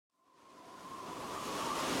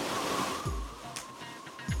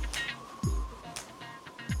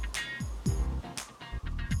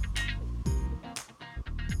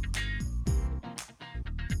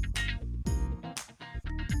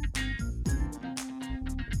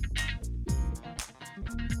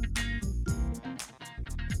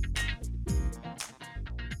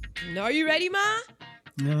Are you ready, Ma?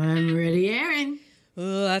 I'm ready, Aaron.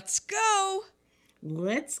 Let's go.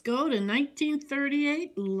 Let's go to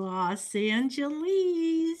 1938 Los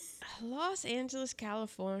Angeles. Los Angeles,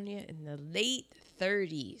 California in the late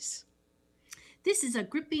 30s. This is a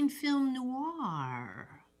gripping film noir.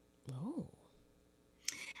 Oh.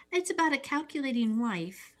 It's about a calculating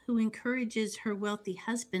wife who encourages her wealthy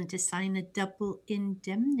husband to sign a double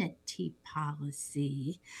indemnity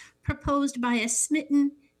policy proposed by a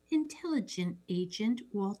smitten, intelligent agent,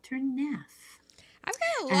 Walter Neff. I've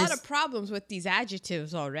got a lot of problems with these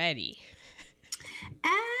adjectives already.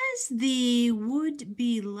 As the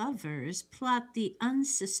would-be lovers plot the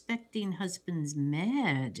unsuspecting husband's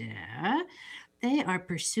murder, they are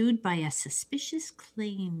pursued by a suspicious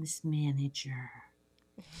claims manager.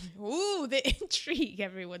 Ooh, the intrigue,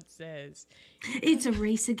 everyone says. It's a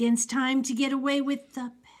race against time to get away with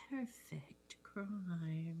the perfect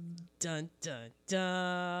crime. Dun, dun,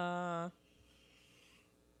 dun.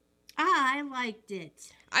 I liked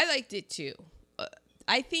it. I liked it too.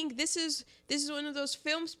 I think this is one of those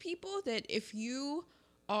films, people, that if you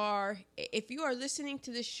are listening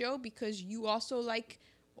to this show because you also like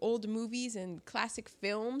old movies and classic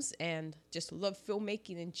films and just love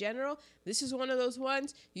filmmaking in general, this is one of those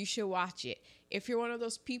ones you should watch it. If you're one of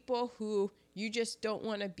those people who you just don't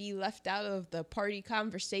want to be left out of the party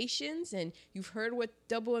conversations and you've heard what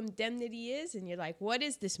Double Indemnity is and you're like, what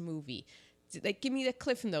is this movie? Like, give me the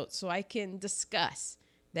cliff notes so I can discuss.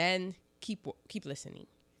 Then keep listening.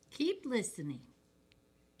 Keep listening.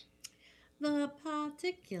 The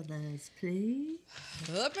particulars, please.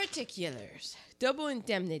 The particulars. Double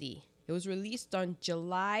Indemnity. It was released on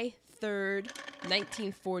July 3rd,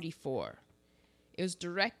 1944. It was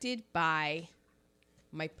directed by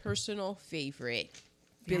my personal favorite,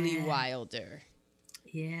 Billy Wilder.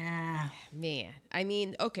 Yeah. Man, I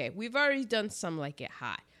mean, okay, we've already done Some Like It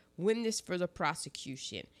Hot, Witness for the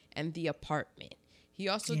Prosecution, and The Apartment. He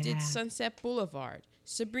also did Sunset Boulevard,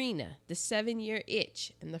 Sabrina, The 7-Year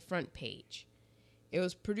Itch, and The Front Page. It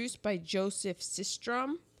was produced by Joseph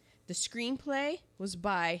Sistrom. The screenplay was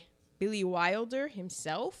by Billy Wilder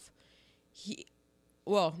himself.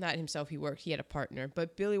 Not himself, he had a partner,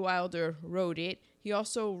 but Billy Wilder wrote it. He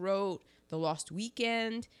also wrote The Lost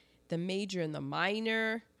Weekend, The Major and the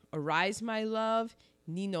Minor, Arise My Love,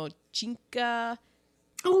 Nino Chinka.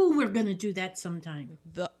 Oh, we're going to do that sometime.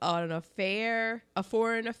 A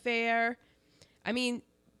Foreign Affair. I mean,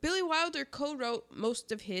 Billy Wilder co-wrote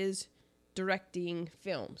most of his directing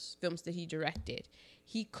films that he directed.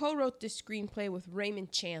 He co-wrote this screenplay with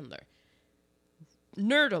Raymond Chandler.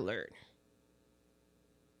 Nerd alert.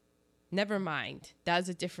 Never mind. That's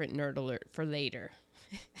a different nerd alert for later.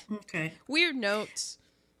 Okay. Weird notes.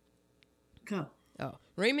 Go. Oh,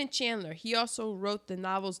 Raymond Chandler. He also wrote the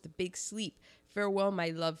novels The Big Sleep, Farewell My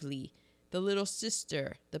Lovely, The Little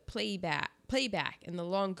Sister, The Playback, and The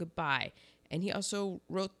Long Goodbye. And he also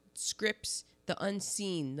wrote scripts The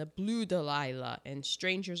Unseen, The Blue Delilah, and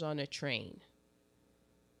Strangers on a Train.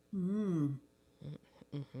 Mm-hmm.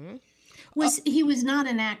 He was not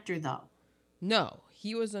an actor, though? No,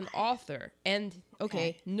 he was an author. And,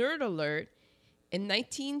 okay, nerd alert, in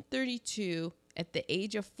 1932, at the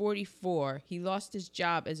age of 44, he lost his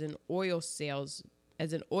job as an oil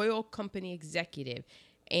company executive.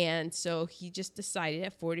 And so he just decided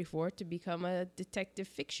at 44 to become a detective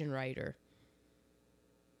fiction writer.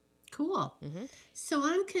 Cool. Mm-hmm. So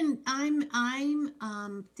I'm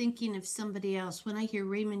thinking of somebody else. When I hear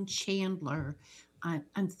Raymond Chandler,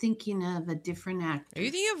 I'm thinking of a different actor. Are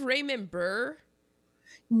you thinking of Raymond Burr?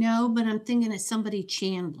 No, but I'm thinking of somebody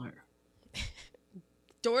Chandler.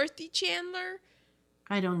 Dorothy Chandler?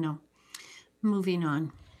 I don't know. Moving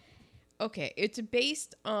on. Okay, it's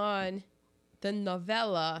based on the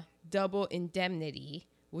novella Double Indemnity,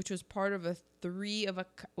 which was part of three of a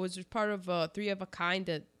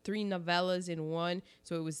kind, 3 novellas in one.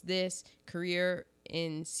 So it was this, Career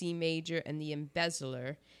in C Major, and The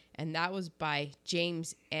Embezzler, and that was by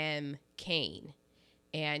James M. Cain.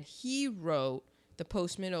 And he wrote The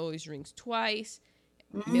Postman Always Rings Twice,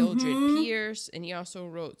 Mildred Pierce, and he also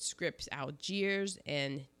wrote scripts Algiers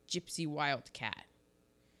and Gypsy Wildcat.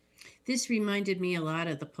 This reminded me a lot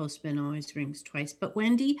of The Postman Always Rings Twice. But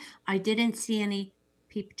Wendy, I didn't see any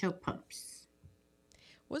peep-toe pumps.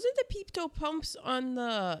 Wasn't the peep-toe pumps on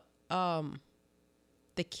the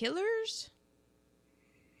Killers?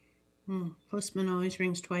 Postman Always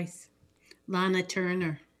Rings Twice. Lana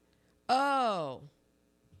Turner. Oh,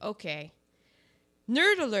 okay.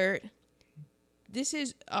 Nerd alert. This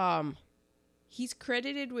is, he's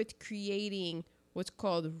credited with creating what's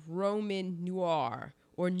called Roman noir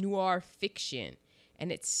or noir fiction.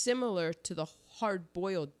 and it's similar to the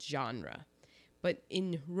hard-boiled genre. But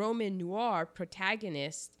in Roman noir,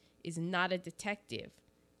 protagonist is not a detective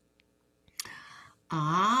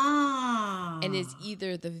and is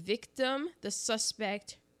either the victim, the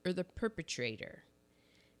suspect, or the perpetrator.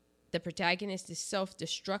 The protagonist is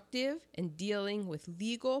self-destructive and dealing with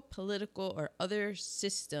legal, political, or other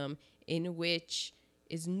system in which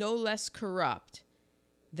is no less corrupt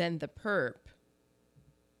than the perp,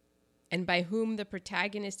 and by whom the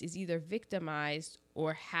protagonist is either victimized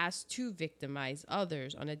or has to victimize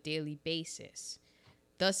others on a daily basis,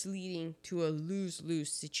 thus leading to a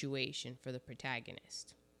lose-lose situation for the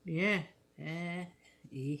protagonist. Yeah. Yeah.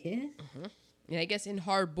 And I guess in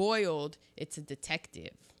Hard Boiled, it's a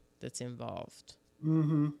detective that's involved.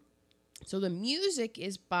 Mm-hmm. So the music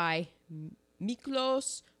is by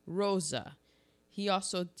Miklos Rosa. He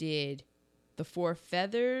also did The Four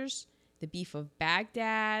Feathers, The Beef of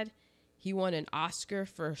Baghdad. He won an Oscar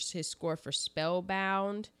for his score for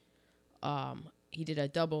Spellbound. He did A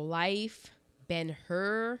Double Life,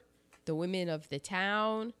 Ben-Hur, The Women of the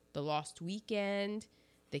Town, The Lost Weekend,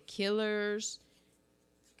 The Killers,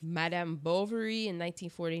 Madame Bovary in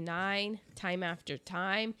 1949, Time After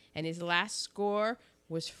Time, and his last score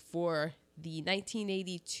was for the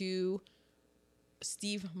 1982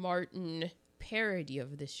 Steve Martin parody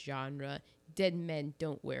of this genre, Dead Men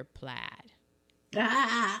Don't Wear Plaid.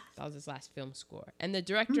 Ah. That was his last film score. And the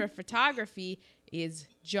director of photography is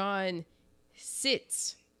John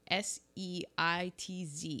Sitz, Seitz.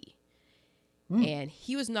 And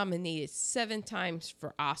he was nominated 7 times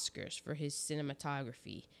for Oscars for his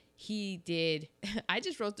cinematography. He did, I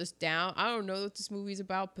just wrote this down. I don't know what this movie's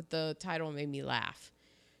about, but the title made me laugh.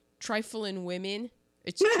 Trifling Women.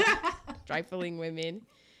 It's Trifling Women.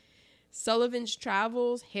 Sullivan's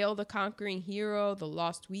Travels, Hail the Conquering Hero, The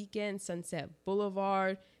Lost Weekend, Sunset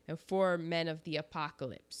Boulevard, and Four Horsemen of the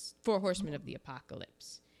Apocalypse.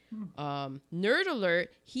 Nerd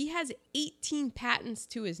alert, he has 18 patents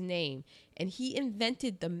to his name, and he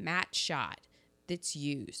invented the matte shot that's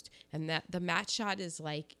used. And that the matte shot is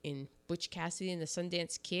like in Butch Cassidy and the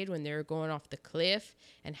Sundance Kid when they were going off the cliff,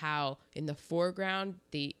 and how in the foreground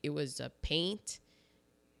it was a paint,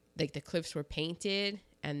 like the cliffs were painted,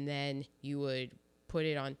 and then you would put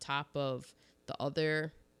it on top of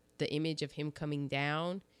the image of him coming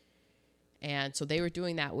down. And so they were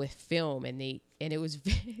doing that with film, and it was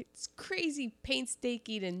it's crazy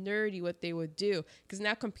painstaking and nerdy what they would do, because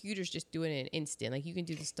now computers just do it in an instant. Like you can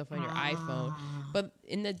do this stuff on your iPhone, but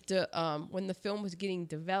in the when the film was getting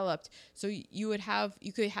developed, so you could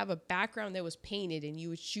have a background that was painted, and you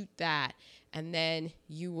would shoot that, and then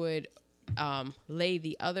you would lay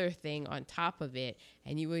the other thing on top of it,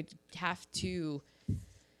 and you would have to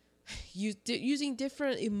using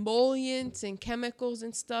different emollients and chemicals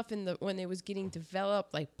and stuff when it was getting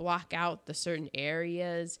developed, like block out the certain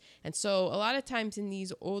areas. And so a lot of times in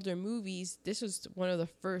these older movies, this was one of the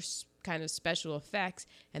first kind of special effects,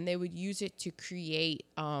 and they would use it to create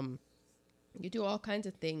you do all kinds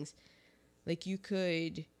of things. Like you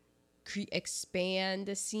could expand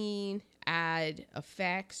a scene, add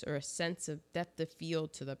effects or a sense of depth of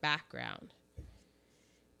field to the background.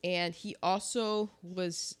 And he also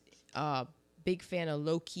was a big fan of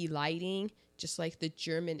low-key lighting, just like the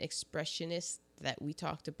German expressionists that we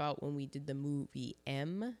talked about when we did the movie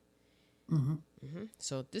M. Mm-hmm. Mm-hmm.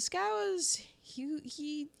 So this guy was,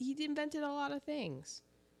 he invented a lot of things.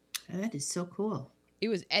 That is so cool. It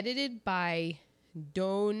was edited by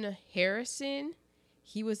Don Harrison.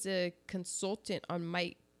 He was a consultant on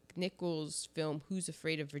Mike Nichols' film Who's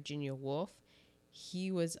Afraid of Virginia Woolf.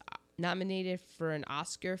 He was nominated for an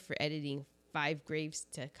Oscar for editing Five Graves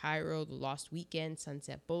to Cairo, The Lost Weekend,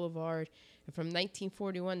 Sunset Boulevard. And from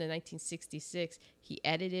 1941 to 1966, he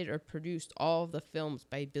edited or produced all of the films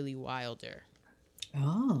by Billy Wilder.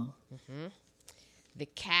 Oh. Mm-hmm. The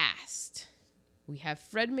cast. We have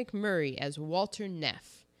Fred MacMurray as Walter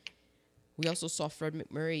Neff. We also saw Fred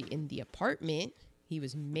MacMurray in The Apartment. He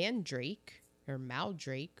was Mandrake, or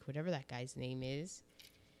Maldrake, whatever that guy's name is.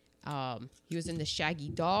 He was in The Shaggy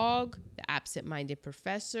Dog, The Absent-Minded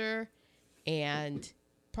Professor, and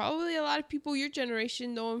probably a lot of people your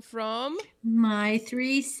generation know him from My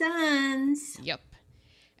Three Sons. Yep.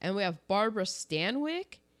 And we have Barbara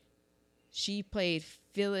Stanwyck. She played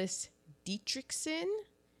Phyllis Dietrichson,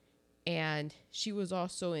 and she was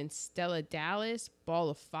also in Stella Dallas, Ball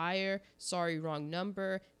of Fire, Sorry Wrong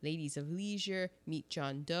Number, Ladies of Leisure, Meet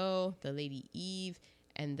John Doe, The Lady Eve,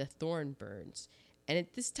 and The Thornburns. And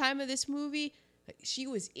at this time of this movie, she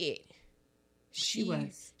was it. She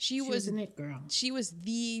was an it girl. She was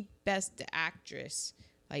the best actress,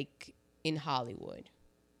 like, in Hollywood.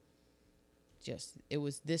 it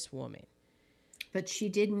was this woman. But she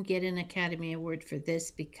didn't get an Academy Award for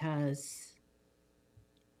this because...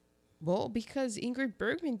 Well, because Ingrid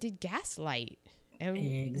Bergman did Gaslight. And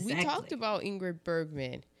we talked about Ingrid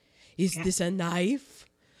Bergman. Is this a knife?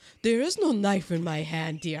 There is no knife in my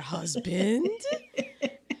hand, dear husband.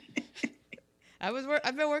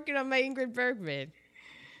 I've been working on my Ingrid Bergman.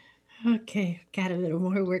 Okay, got a little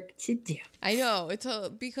more work to do. I know.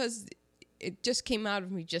 Because it just came out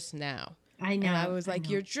of me just now. I know. And I was like,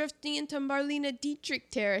 you're drifting into Marlene Dietrich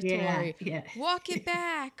territory. Yeah. Walk it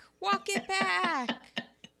back. Walk it back.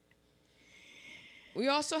 We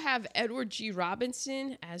also have Edward G.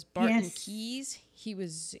 Robinson as Barton Keyes. He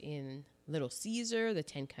was in Little Caesar, The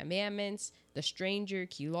Ten Commandments, The Stranger,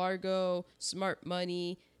 Key Largo, Smart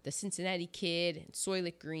Money, The Cincinnati Kid, and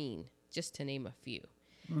Soylent Green, just to name a few.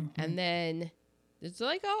 Mm-hmm. And then there's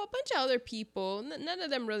like a bunch of other people. None of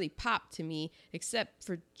them really popped to me, except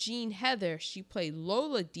for Jean Heather. She played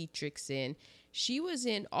Lola Dietrichson. She was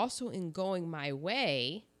also in Going My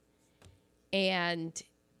Way. And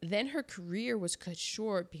then her career was cut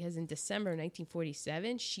short because in December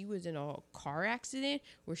 1947, she was in a car accident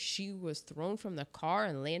where she was thrown from the car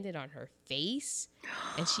and landed on her face.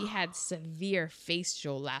 And she had severe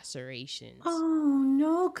facial lacerations. Oh,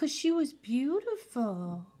 no, because she was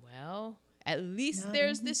beautiful. Well, at least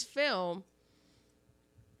there's this film.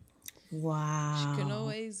 Wow. She can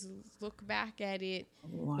always look back at it.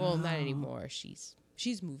 Wow. Well, not anymore. She's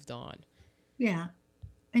moved on. Yeah.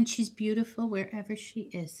 And she's beautiful wherever she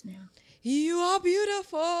is now. You are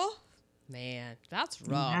beautiful. Man, that's rough.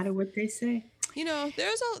 No matter what they say. You know, there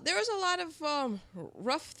was a lot of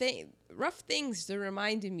rough things that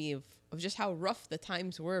reminded me of just how rough the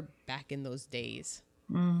times were back in those days.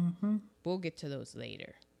 Mm-hmm. We'll get to those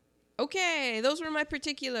later. Okay, those were my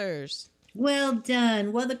particulars. Well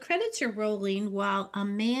done. Well, the credits are rolling while a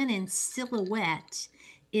man in silhouette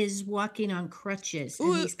is walking on crutches.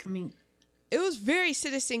 And he's coming... It was very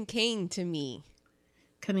Citizen Kane to me.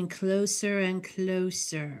 Coming closer and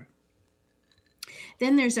closer.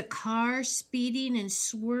 Then there's a car speeding and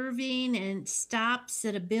swerving and stops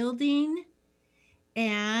at a building.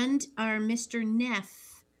 And our Mr.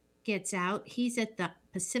 Neff gets out. He's at the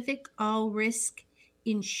Pacific All Risk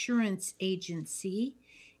Insurance Agency.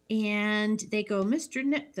 And they go, Mr.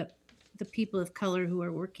 Neff, the people of color who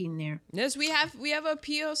are working there. Yes, we have a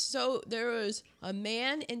PO. So there was a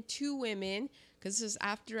man and two women, because this is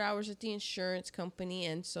after hours at the insurance company,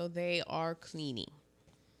 and so they are cleaning.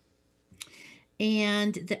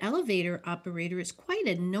 And the elevator operator is quite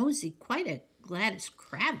a nosy, quite a Gladys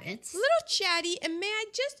Kravitz. A little chatty, and may I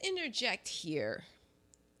just interject here?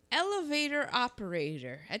 Elevator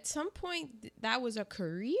operator. At some point, that was a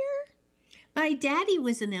career? My daddy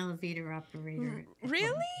was an elevator operator.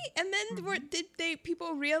 Really? And then did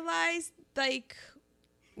people realize, like,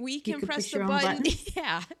 we can press the button?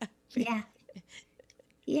 Yeah. Yeah.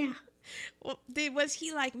 Yeah. Well, was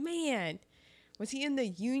he like, man, was he in the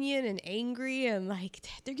union and angry and like,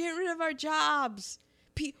 they're getting rid of our jobs?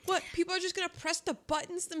 What? People are just going to press the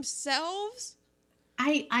buttons themselves?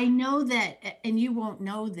 I know that, and you won't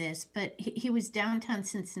know this, but he was downtown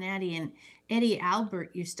Cincinnati, and Eddie Albert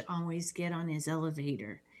used to always get on his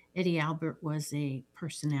elevator. Eddie Albert was a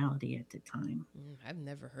personality at the time. I've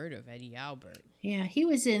never heard of Eddie Albert. Yeah, he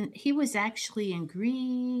was actually in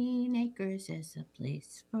Green Acres as a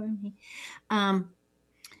place for me.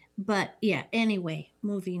 But yeah, anyway,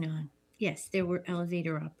 moving on. Yes, there were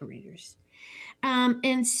elevator operators.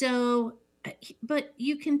 And so, but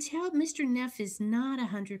you can tell Mr. Neff is not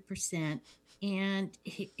 100%, and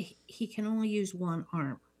he can only use one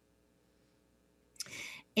arm.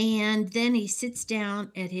 And then he sits down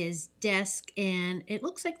at his desk, and it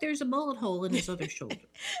looks like there's a bullet hole in his other shoulder.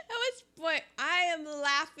 I am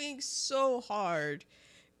laughing so hard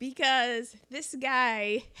because this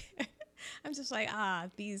guy, I'm just like,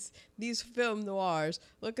 these film noirs.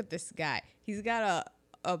 Look at this guy. He's got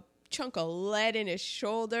a chunk of lead in his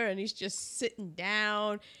shoulder, and he's just sitting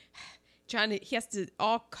down, he has to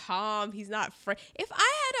all calm. He's not afraid. If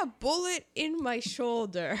I had a bullet in my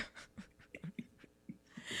shoulder,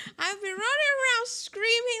 I've been running around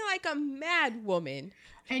screaming like a mad woman.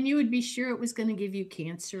 And you would be sure it was going to give you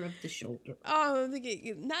cancer of the shoulder. Oh,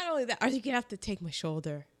 not only that, are you going to have to take my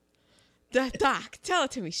shoulder? Doc, tell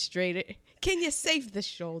it to me straight. Can you save the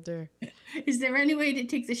shoulder? Is there any way to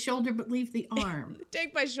take the shoulder but leave the arm?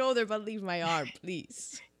 Take my shoulder but leave my arm,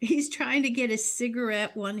 please. He's trying to get a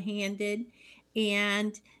cigarette one-handed,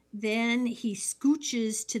 and then he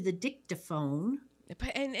scooches to the dictaphone.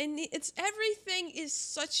 And it's everything is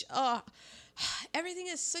such a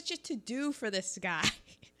to-do for this guy.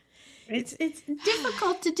 It's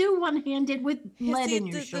difficult to do one-handed with lead in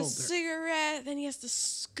your the shoulder. cigarette, then he has to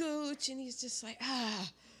scooch, and he's just like,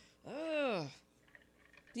 ugh.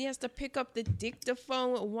 He has to pick up the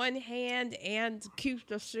dictaphone with one hand and keep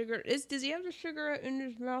the cigarette. Does he have the cigarette in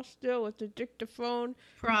his mouth still with the dictaphone?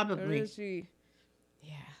 Probably. Or is he?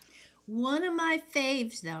 Yeah. One of my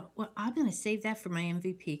faves, though. Well, I'm going to save that for my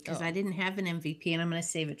MVP because I didn't have an MVP, and I'm going to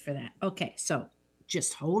save it for that. Okay, so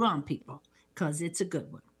just hold on, people, because it's a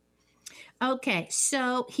good one. Okay,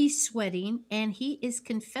 so he's sweating, and he is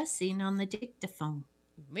confessing on the dictaphone.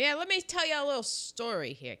 Man, let me tell you a little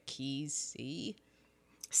story here, Keys.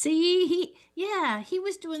 See, he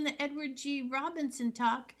was doing the Edward G. Robinson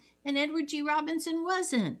talk, and Edward G. Robinson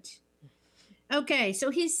wasn't. Okay, so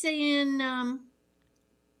he's saying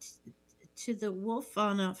to the wolf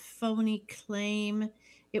on a phony claim,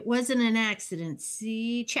 it wasn't an accident.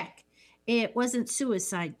 See, check. It wasn't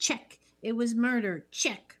suicide. Check. It was murder.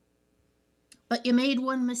 Check. But you made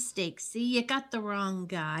one mistake. See, you got the wrong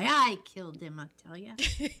guy. I killed him, I tell you.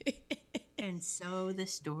 And so the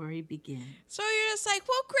story begins. So you're just like,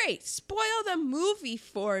 well, great. Spoil the movie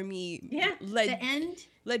for me. Yeah, the end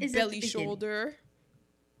is belly shoulder.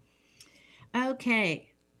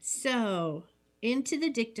 Okay, so into the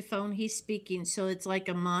dictaphone he's speaking. So it's like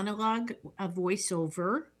a monologue, a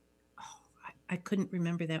voiceover. Oh, I couldn't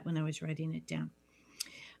remember that when I was writing it down.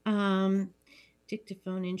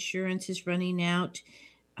 Dictaphone insurance is running out.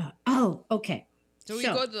 Okay. So we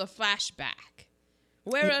go to the flashback.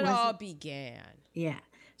 Where it all began. Yeah.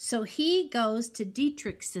 So he goes to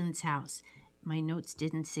Dietrichson's house. My notes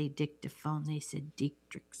didn't say dictaphone. They said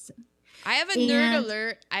Dietrichson. I have a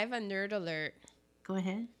nerd alert. Go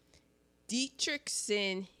ahead.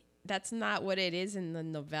 Dietrichson, that's not what it is in the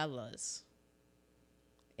novellas.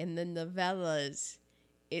 In the novellas,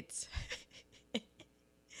 it's...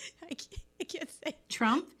 I can't say.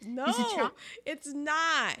 Trump? No, is it Trump? It's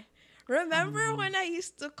not. Remember when I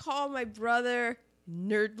used to call my brother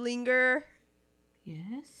Nerdlinger?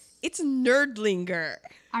 Yes. It's Nerdlinger.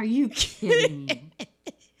 Are you kidding?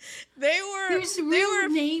 They were Phyllis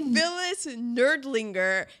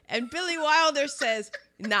Nerdlinger, and Billy Wilder says,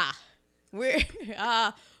 "Nah, we're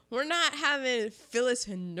not having Phyllis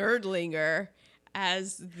Nerdlinger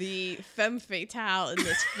as the femme fatale in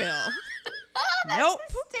this film." Nope.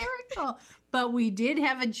 Hysterical. But we did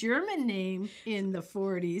have a German name in the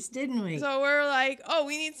 40s, didn't we? So we're like, oh,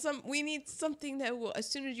 we need something that will, as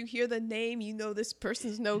soon as you hear the name, you know this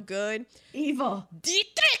person's no good. Evil.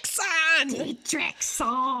 Dietrichson.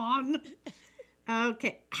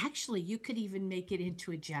 Okay. Actually, you could even make it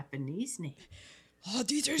into a Japanese name. Oh,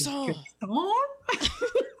 Dietrichson.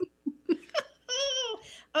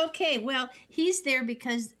 Okay, well, he's there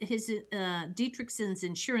because his Dietrichson's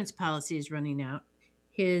insurance policy is running out.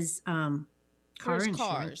 His car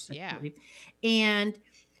insurance, yeah. And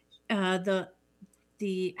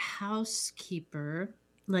the housekeeper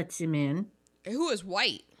lets him in. Who was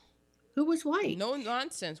white? No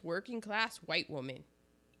nonsense, working class white woman.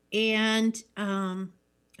 And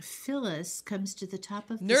Phyllis comes to the top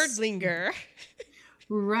of Nerdlinger,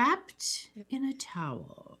 wrapped in a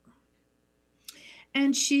towel.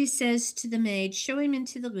 And she says to the maid, show him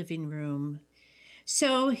into the living room.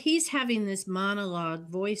 So he's having this monologue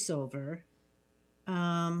voiceover.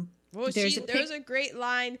 There's a great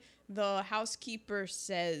line. The housekeeper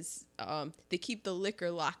says they keep the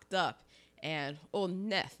liquor locked up. And old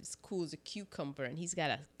Neff is cool as a cucumber. And he's got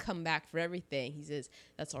to come back for everything. He says,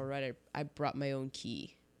 that's all right. I brought my own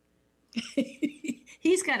key.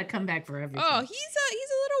 He's got to come back for everything. Oh, he's a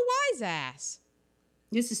little wise ass.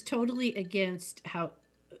 This is totally against how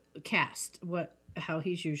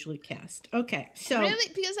he's usually cast. Okay, so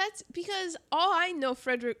really, because all I know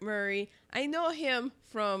Frederick Murray, I know him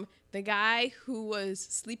from the guy who was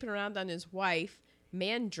sleeping around on his wife,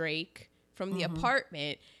 Mandrake, from The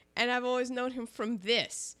Apartment, and I've always known him from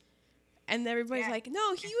this. And everybody's like,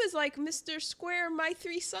 no, he was like Mr. Square, My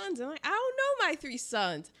Three Sons. And I'm like, I don't know My Three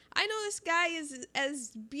Sons. I know this guy as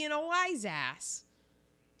being a wise ass.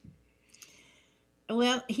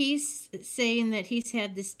 Well, he's saying that he's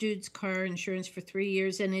had this dude's car insurance for 3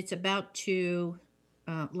 years and it's about to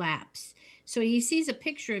lapse. So he sees a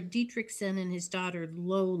picture of Dietrichson and his daughter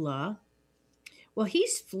Lola. Well,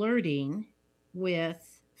 he's flirting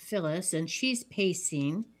with Phyllis and she's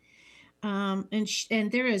pacing. And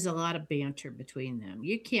there is a lot of banter between them.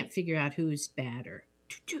 You can't figure out who's badder.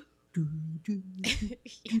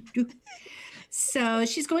 So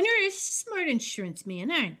she's going, you're a smart insurance man,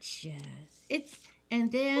 aren't you? And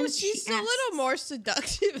then she's a little more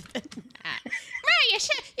seductive than that.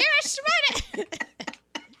 You're a smart.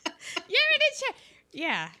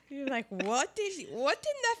 Yeah. You're like, what did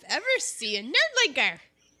Neff ever see? A nerdlinger.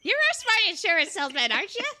 You're a smart insurance salesman,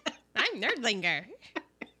 aren't you? I'm nerdlinger.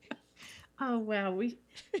 Oh, well,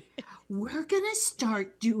 we're going to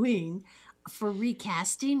start doing, for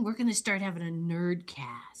recasting, we're going to start having a nerd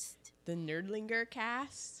cast. The Nerdlinger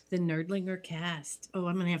cast? The Nerdlinger cast. Oh,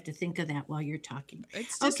 I'm going to have to think of that while you're talking.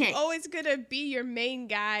 It's just always going to be your main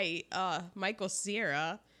guy, Michael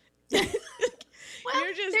Cera. Well,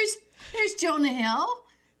 there's Jonah Hill.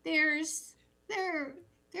 There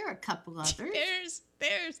are a couple others.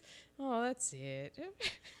 Oh, that's it.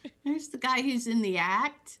 There's the guy who's in the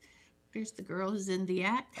act. There's the girl who's in the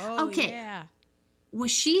act. Oh, okay. Yeah. Well,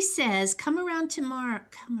 she says, come around tomorrow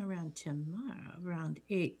around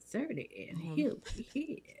 8:30, and he'll be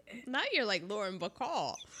here. Now you're like Lauren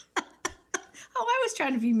Bacall. Oh, I was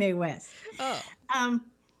trying to be Mae West. Oh.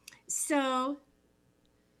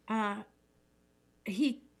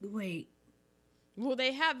 Well,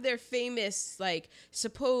 they have their famous, like,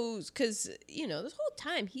 because, this whole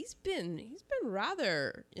time he's been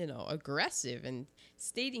rather, aggressive and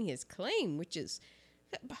stating his claim, which is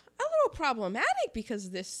a little problematic because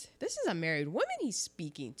this is a married woman he's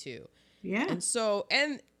speaking to. Yeah. And so,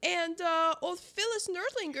 and old Phyllis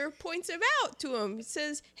Nerdlinger points him out to him. He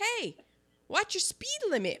says, "Hey, watch your speed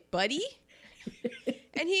limit, buddy."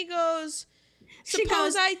 And he goes,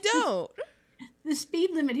 "Suppose I don't." The speed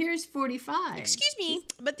limit here is 45. Excuse me,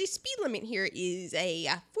 but the speed limit here is a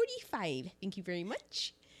 45. Thank you very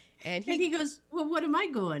much. And he goes, "Well, what am I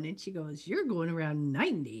going?" And she goes, "You're going around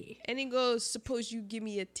 90. And he goes, "Suppose you give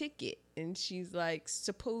me a ticket." And she's like,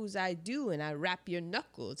 "Suppose I do." And I wrap your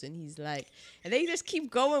knuckles. And he's like, and they just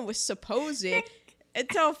keep going with supposing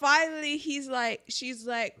until finally she's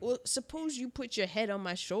like, "Well, suppose you put your head on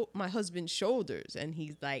my husband's shoulders." And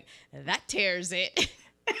he's like, "That tears it."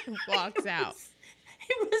 And walks out.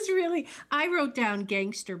 It was really, I wrote down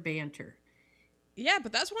gangster banter. Yeah,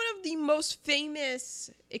 but that's one of the most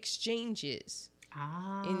famous exchanges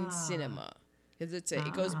in cinema. Because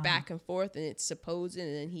it goes back and forth, and it's supposing,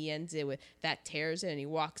 and then he ends it with "that tears it," and he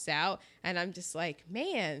walks out. And I'm just like,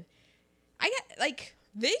 man,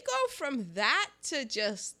 they go from that to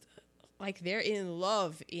just, like, they're in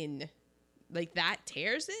love in, like, that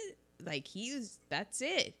tears it. Like, that's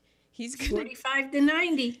it. He's gonna 45 to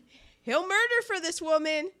 90. He'll murder for this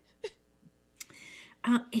woman.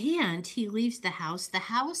 And he leaves the house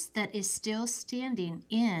that is still standing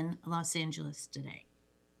in Los Angeles today.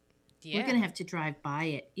 Yeah. We're going to have to drive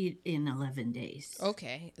by it in 11 days.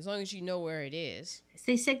 Okay, as long as you know where it is.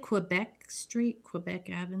 They said Quebec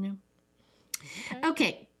Avenue.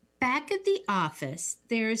 Okay, back at the office,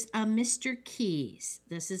 there's a Mr. Keys.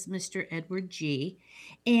 This is Mr. Edward G.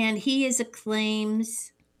 And he is a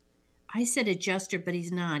claims, I said adjuster, but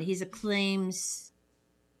he's not. He's a claims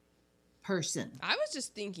person. I was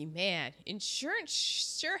just thinking, man, insurance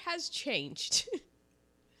sure has changed.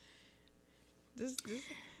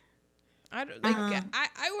 I don't like.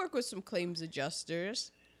 I work with some claims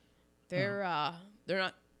adjusters. They're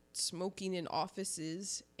not smoking in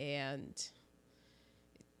offices and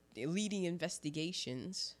leading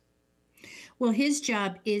investigations. Well, his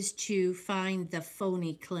job is to find the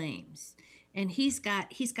phony claims, and he's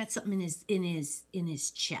got something in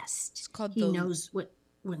his chest. It's called he knows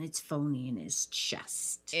when it's phony in his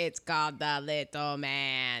chest. It's called the little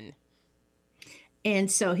man.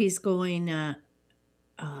 And so he's going,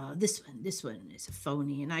 this one is a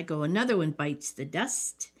phony. And I go, another one bites the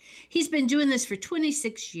dust. He's been doing this for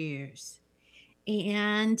 26 years.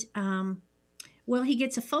 And, he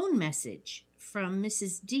gets a phone message from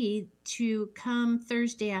Mrs. D to come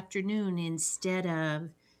Thursday afternoon instead of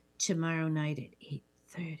tomorrow night at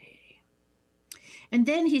 8:30. And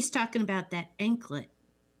then he's talking about that anklet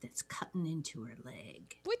that's cutting into her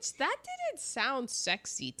leg. Which, that didn't sound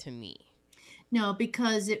sexy to me. No,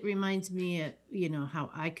 because it reminds me of, how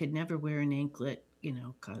I could never wear an anklet,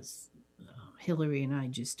 because Hillary and I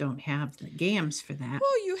just don't have the gams for that.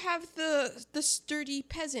 Well, you have the sturdy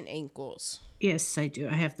peasant ankles. Yes, I do.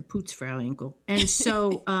 I have the Putzfrau ankle. And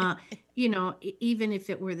so, even if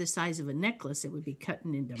it were the size of a necklace, it would be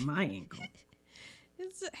cutting into my ankle.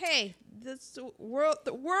 The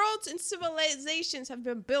worlds and civilizations have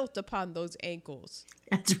been built upon those ankles.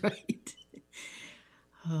 That's right.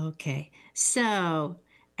 Okay, so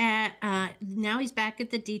now he's back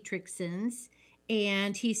at the Dietrichsons,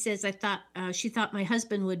 and he says, she thought my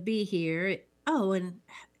husband would be here. Oh, and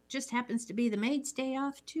just happens to be the maid's day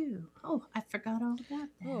off too. Oh, I forgot all about that.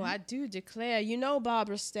 Oh, I do declare,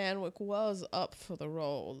 Barbara Stanwyck was up for the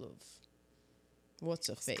role of what's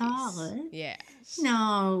her face? Scarlet? Yes.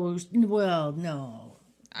 No. Well, no.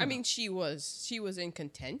 I mean, she was in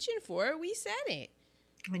contention for it. We said it.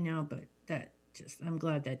 I know, but I'm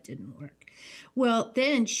glad that didn't work. Well,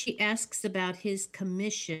 then she asks about his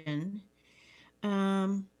commission.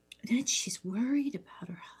 Um, then she's worried about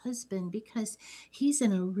her husband because he's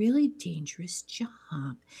in a really dangerous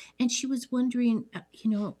job. And she was wondering,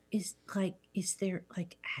 is there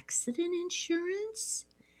like accident insurance?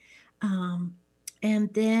 Um,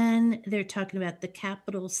 and then they're talking about the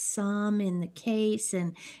capital sum in the case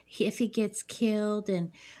and if he gets killed.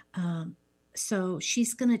 And um, so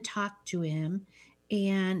she's going to talk to him.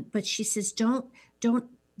 But she says, don't,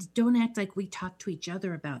 don't act like we talk to each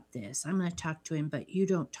other about this. I'm going to talk to him, but you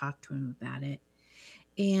don't talk to him about it.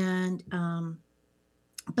 And,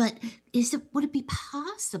 but would it be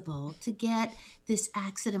possible to get this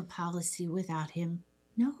accident policy without him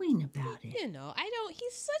knowing about it?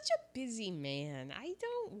 He's such a busy man. I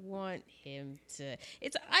don't want him to. I've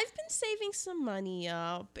been saving some money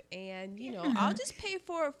up, and, I'll just pay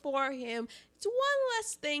for it for him. It's one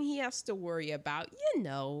less thing he has to worry about. You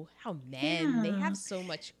know how men, they have so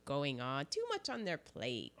much going on, too much on their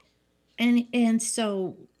plate. And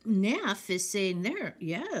so Neff is saying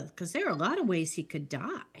because there are a lot of ways he could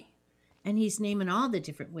die. And he's naming all the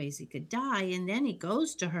different ways he could die. And then he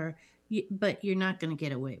goes to her, but you're not going to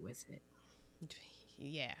get away with it.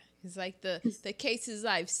 Yeah. It's like the cases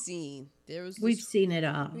I've seen. We've seen it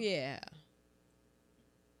all. Yeah.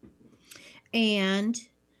 And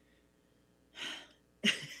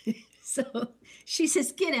so she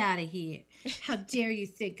says, get out of here. How dare you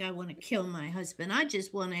think I want to kill my husband? I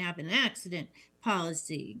just want to have an accident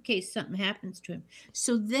policy in case something happens to him.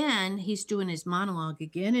 So then he's doing his monologue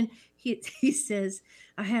again, and he says,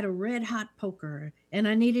 I had a red hot poker and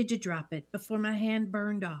I needed to drop it before my hand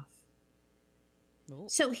burned off. Oh.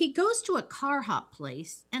 So he goes to a car hop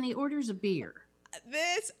place and he orders a beer.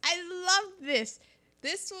 I love this.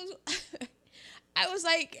 This was, I was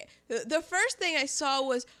like, the first thing I saw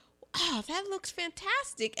was, oh, that looks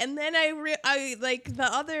fantastic. And then I like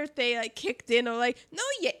the other thing I kicked in. I'm like, no,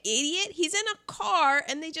 you idiot. He's in a car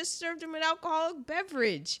and they just served him an alcoholic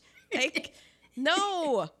beverage. Like,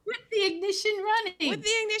 no. With the ignition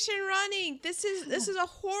running. This is a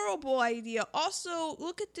horrible idea. Also,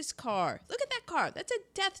 look at this car. Look at that car. That's a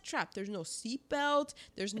death trap. There's no seatbelt.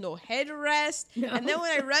 There's no headrest. No. And then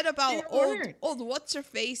when I read about old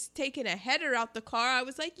what's-her-face taking a header out the car, I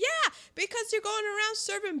was like, yeah, because you're going around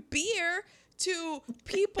serving beer to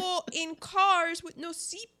people in cars with no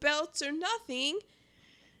seatbelts or nothing.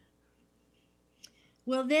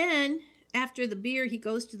 Well, then after the beer, he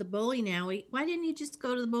goes to the bowling alley. Why didn't he just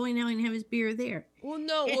go to the bowling alley and have his beer there? Well,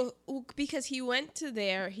 no, because he went to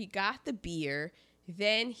there, he got the beer,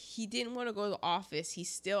 then he didn't want to go to the office. He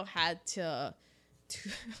still had to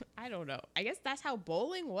I don't know. I guess that's how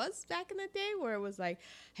bowling was back in the day, where it was like,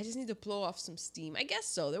 I just need to blow off some steam. I guess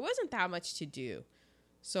so. There wasn't that much to do.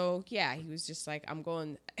 So, yeah, he was just like, I'm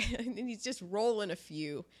going, and he's just rolling a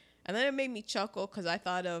few. And then it made me chuckle because I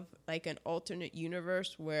thought of like an alternate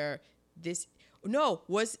universe where is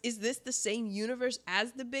this the same universe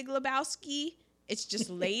as The Big Lebowski? It's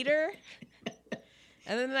just later.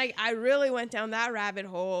 And then like I really went down that rabbit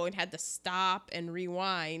hole and had to stop and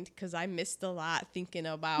rewind because I missed a lot thinking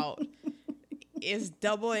about is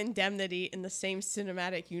Double Indemnity in the same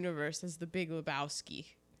cinematic universe as The Big Lebowski?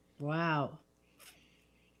 Wow.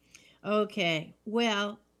 Okay.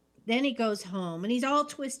 Well, then he goes home and he's all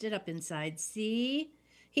twisted up inside. See?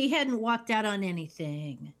 He hadn't walked out on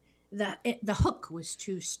anything. The hook was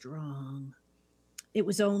too strong. It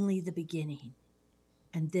was only the beginning.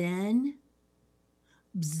 And then,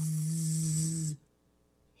 bzzz,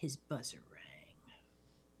 his buzzer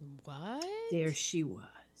rang. What? There she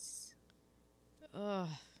was. Oh,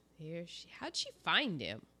 how'd she find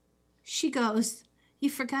him? She goes, you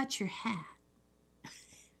forgot your hat.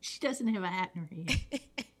 She doesn't have a hat in her hand.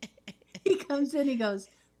 He comes in, he goes,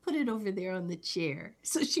 put it over there on the chair.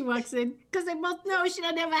 So she walks in because they both know she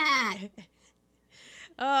doesn't have a hat.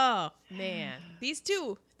 Oh, man. These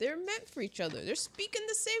two, they're meant for each other. They're speaking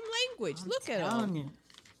the same language. Look at them.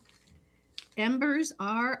 Embers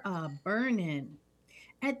are burning.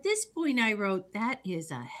 At this point, I wrote, that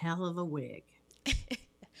is a hell of a wig.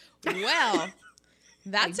 Well,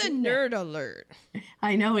 that's a nerd alert.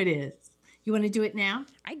 I know it is. You want to do it now?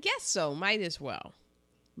 I guess so. Might as well.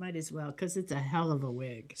 Might as well, because it's a hell of a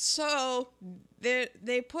wig. So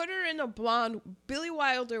they put her in a blonde. Billy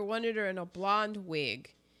Wilder wanted her in a blonde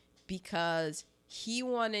wig because he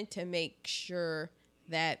wanted to make sure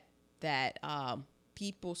that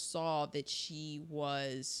people saw that she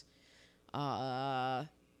was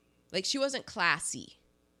like she wasn't classy.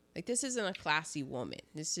 Like, this isn't a classy woman.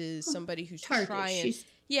 This is somebody who's trying.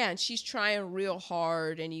 Yeah, and she's trying real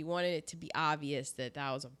hard, and he wanted it to be obvious that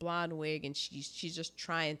that was a blonde wig, and she's just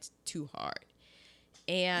trying too hard.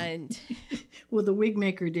 And Well, the wig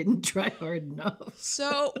maker didn't try hard enough.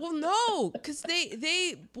 so, well, no, because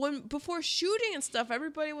when before shooting and stuff,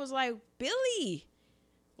 everybody was like, Billy,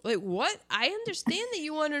 like, what? I understand that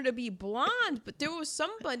you want her to be blonde, but there was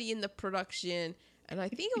somebody in the production, and I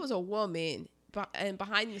think it was a woman, and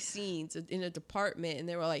behind the scenes in a department, and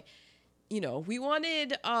they were like, we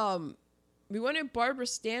wanted Barbara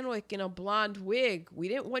Stanwyck in a blonde wig. We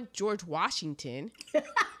didn't want George Washington.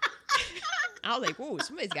 I was like, whoa,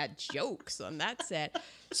 somebody's got jokes on that set.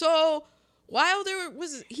 So while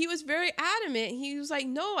he was very adamant. He was like,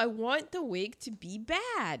 no, I want the wig to be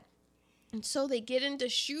bad. And so they get into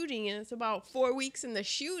shooting, and it's about 4 weeks in the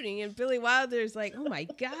shooting, and Billy Wilder's like, oh my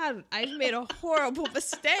God, I've made a horrible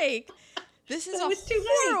mistake. This is a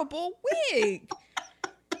horrible wig.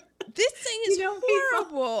 This thing is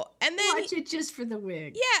horrible. And then watch it just for the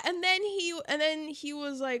wig. Yeah, and then he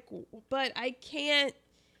was like, but I can't.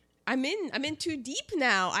 I'm in too deep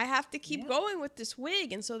now. I have to keep going with this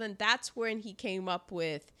wig. And so then that's when he came up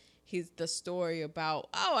with the story about,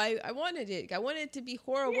 I wanted it. I wanted it to be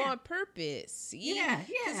horrible on purpose. See? Yeah.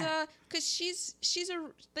 Because she's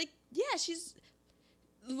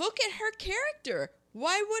look at her character.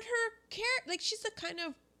 Why would her she's the kind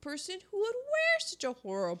of person who would wear such a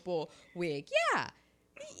horrible wig.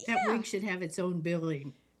 That wig should have its own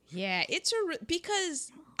billing. Yeah,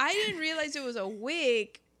 because I didn't realize it was a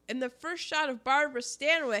wig. In the first shot of Barbara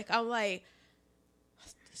Stanwyck, I'm like,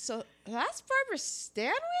 so that's Barbara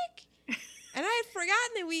Stanwyck? And I had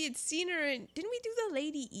forgotten that we had seen her in, didn't we do the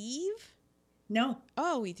Lady Eve? No.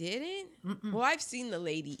 Oh, we didn't? Mm-mm. Well, I've seen the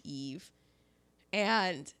Lady Eve.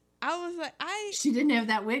 And I was like, She didn't have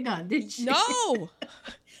that wig on, did she? No.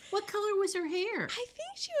 What color was her hair? I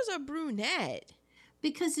think she was a brunette.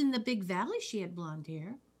 Because in the Big Valley, she had blonde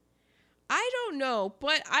hair. I don't know,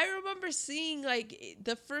 but I remember seeing,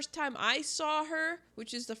 the first time I saw her,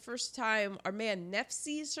 which is the first time our man Neff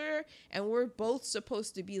sees her, and we're both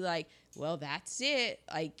supposed to be like, well, that's it.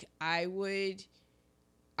 Like, I would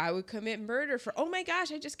commit murder for, oh my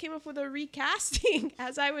gosh, I just came up with a recasting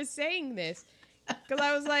as I was saying this. Because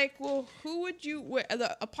I was like, well, who would you,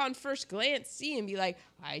 upon first glance, see and be like,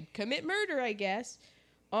 I'd commit murder, I guess.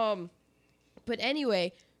 But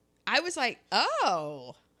anyway, I was like,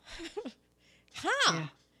 oh, Yeah.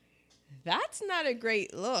 That's not a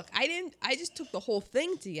great look. I just took the whole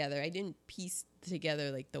thing together. I didn't piece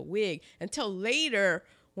together the wig until later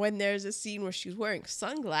when there's a scene where she's wearing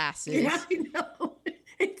sunglasses. Yeah, I know.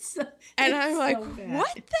 And I'm like, bad.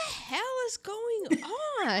 what the hell is going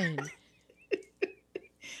on?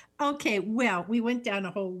 Okay, well, we went down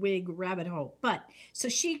a whole wig rabbit hole. But so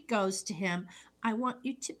she goes to him, I want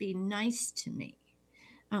you to be nice to me.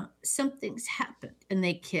 Something's happened. And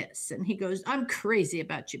they kiss. And he goes, I'm crazy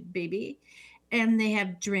about you, baby. And they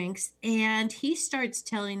have drinks. And he starts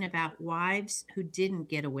telling about wives who didn't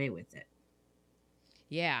get away with it.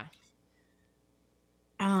 Yeah.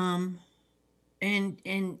 And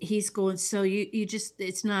he's going, so you just,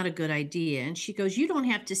 it's not a good idea. And she goes, you don't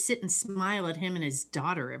have to sit and smile at him and his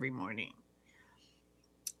daughter every morning.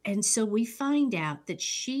 And so we find out that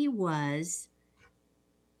she was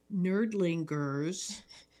Nerdlinger's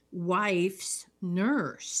wife's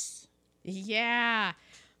nurse. Yeah.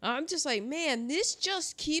 I'm just like, man, this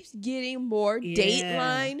just keeps getting more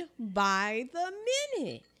Dateline by the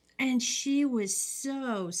minute. And she was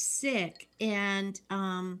so sick. And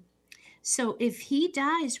so if he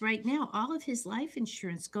dies right now, all of his life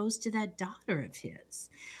insurance goes to that daughter of his.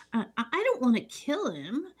 I don't want to kill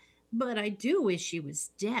him, but I do wish he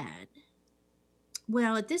was dead.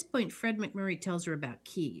 Well, at this point, Fred MacMurray tells her about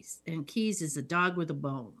Keys, and Keys is a dog with a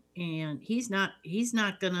bone, and he's not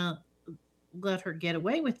gonna let her get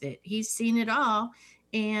away with it. He's seen it all,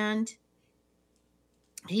 and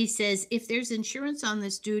he says, if there's insurance on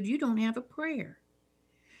this dude, you don't have a prayer.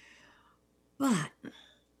 But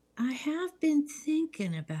I have been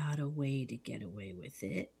thinking about a way to get away with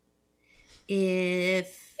it.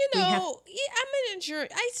 If I'm an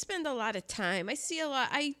insurance. I spend a lot of time. I see a lot.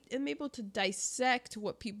 I am able to dissect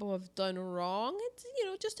what people have done wrong. It's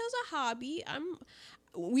just as a hobby.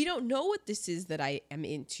 We don't know what this is that I am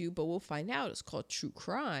into, but we'll find out. It's called true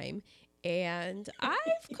crime, and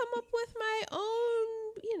I've come up with my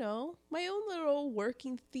own little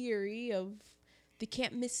working theory of the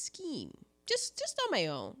can't miss scheme. Just on my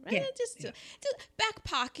own, right? Yeah. Just back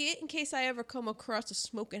pocket in case I ever come across a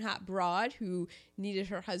smoking hot broad who needed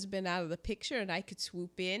her husband out of the picture and I could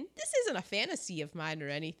swoop in. This isn't a fantasy of mine or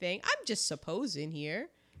anything. I'm just supposing here.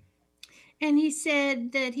 And he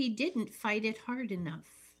said that he didn't fight it hard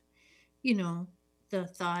enough. you know, the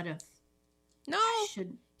thought of No, I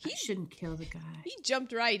he shouldn't kill the guy. he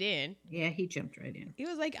jumped right in. Yeah, he jumped right in. He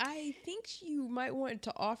was like, I think you might want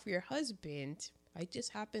to offer your husband. I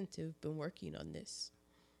just happen to have been working on this.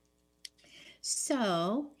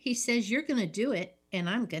 So he says, "You're going to do it, and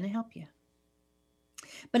I'm going to help you.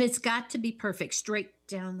 But it's got to be perfect, straight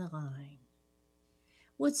down the line."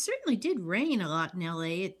 Well, it certainly did rain a lot in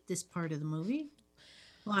LA at this part of the movie.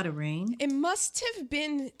 A lot of rain. It must have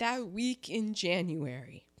been that week in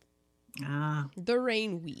January. Ah. The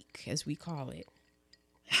rain week, as we call it.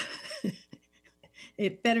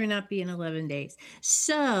 It better not be in 11 days.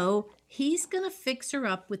 So he's going to fix her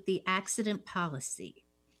up with the accident policy.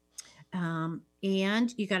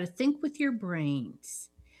 And you got to think with your brains.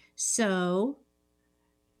 So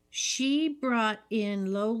she brought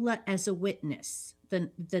in Lola as a witness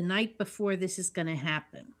the night before this is going to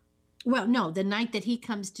happen. Well, no, the night that he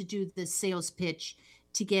comes to do the sales pitch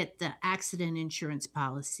to get the accident insurance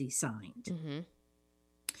policy signed. Mm-hmm.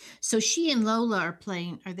 So she and Lola are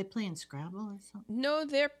they playing Scrabble or something? No,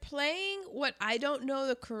 they're playing what I don't know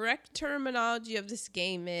the correct terminology of this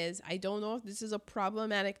game is. I don't know if this is a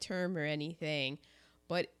problematic term or anything,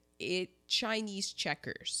 but Chinese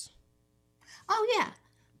checkers. Oh, yeah.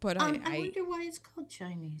 But I wonder why it's called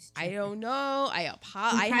Chinese checkers. I don't know. I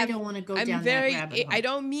don't want to go down that rabbit hole. I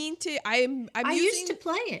don't mean to. I used to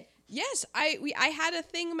play it. Yes, I had a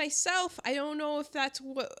thing myself. I don't know if that's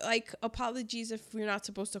what, like, apologies if we're not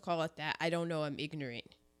supposed to call it that. I don't know. I'm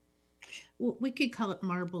ignorant. Well, we could call it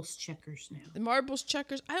marbles checkers now. The marbles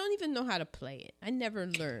checkers. I don't even know how to play it. I never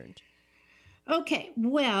learned. Okay.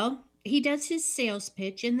 Well, he does his sales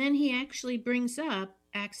pitch, and then he actually brings up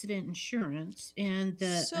accident insurance, and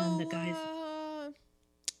the guys.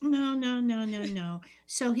 No.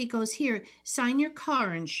 So he goes, "Here, sign your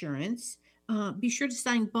car insurance. Be sure to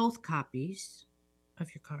sign both copies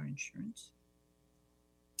of your car insurance."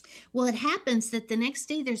 Well, it happens that the next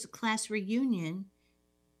day there's a class reunion.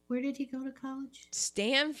 Where did he go to college?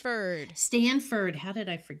 Stanford. How did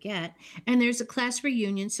I forget? And there's a class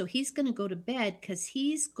reunion, so he's going to go to bed because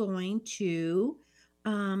he's going to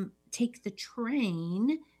take the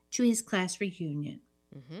train to his class reunion.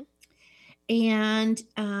 Mm-hmm. And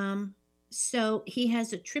so he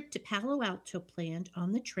has a trip to Palo Alto planned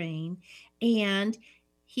on the train, and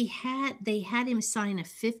they had him sign a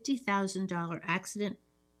 $50,000 accident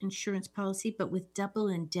insurance policy, but with double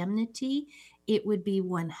indemnity, it would be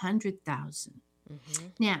 $100,000. Mm-hmm.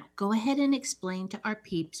 Now, go ahead and explain to our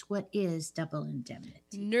peeps what is double indemnity.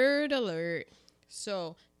 Nerd alert.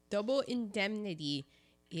 So, double indemnity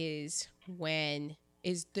is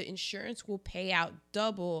the insurance will pay out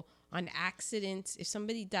double on accidents if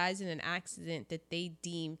somebody dies in an accident that they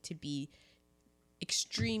deem to be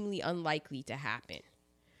extremely unlikely to happen.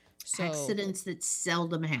 So, accidents that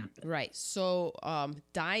seldom happen. Right. So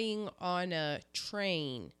dying on a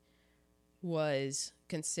train was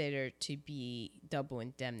considered to be double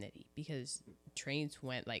indemnity because trains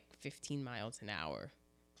went like 15 miles an hour.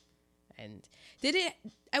 And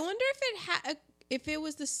I wonder if it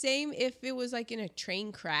was the same if it was like in a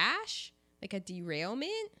train crash, like a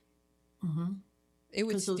derailment. Mm-hmm. It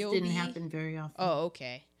would still those didn't happen very often. Oh,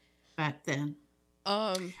 okay. Back then.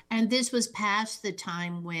 And this was past the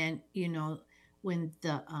time when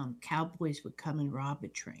the cowboys would come and rob a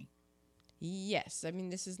train. Yes, I mean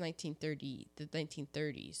this is the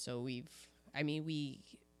 1930s. So we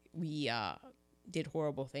did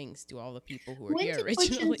horrible things to all the people who were here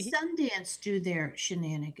originally. When did Butch and Sundance do their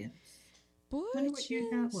shenanigans? Butch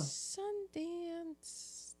and Sundance.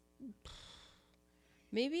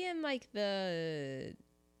 Maybe in like the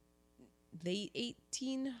late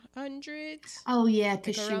 1800s. Oh yeah,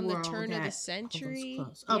 because like around the turn of the century.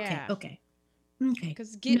 Okay, yeah. Okay.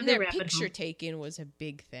 Because getting their picture taken was a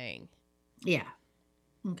big thing. Yeah.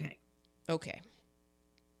 Okay.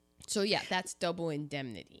 So yeah, that's double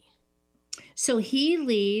indemnity. So he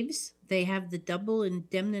leaves. They have the double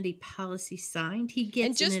indemnity policy signed. He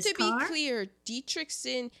gets in his car. And just to be clear,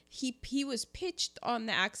 Dietrichson, he was pitched on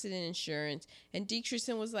the accident insurance, and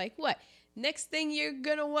Dietrichson was like, "What? Next thing you're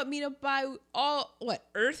gonna want me to buy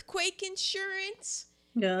earthquake insurance?"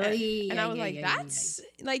 And I was like, "That's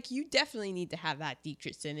like you definitely need to have that,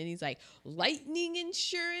 Dietrichson." And he's like, "Lightning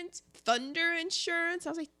insurance, thunder insurance." I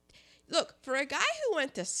was like, "Look, for a guy who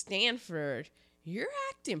went to Stanford, you're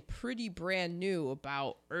acting pretty brand new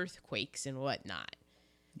about earthquakes and whatnot."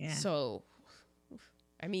 Yeah. So,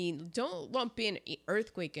 I mean, don't lump in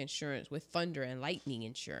earthquake insurance with thunder and lightning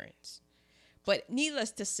insurance. But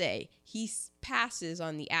needless to say, he passes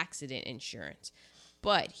on the accident insurance.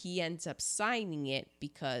 But he ends up signing it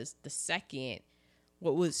because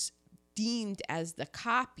what was deemed as the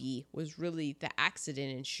copy was really the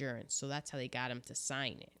accident insurance. So that's how they got him to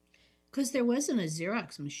sign it. Because there wasn't a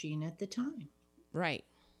Xerox machine at the time. Right.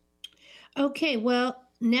 Okay, well,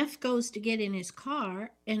 Neff goes to get in his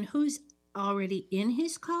car, and who's already in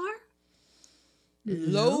his car?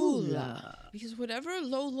 Lola. Because whatever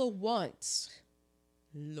Lola wants,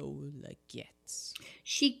 Lola gets.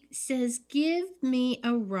 She says, "Give me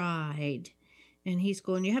a ride." And he's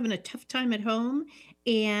going, "You're having a tough time at home?"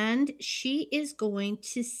 And she is going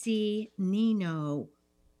to see Nino.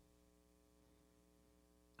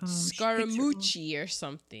 Scaramucci or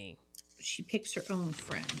something. She picks her own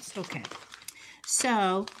friends. Okay.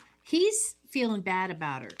 So he's feeling bad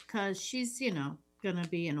about her because she's, going to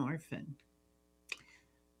be an orphan.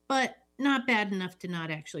 But not bad enough to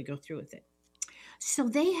not actually go through with it. So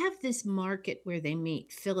they have this market where they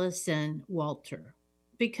meet, Phyllis and Walter,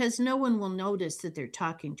 because no one will notice that they're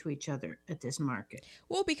talking to each other at this market.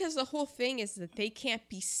 Well, because the whole thing is that they can't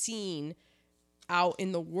be seen out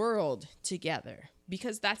in the world together.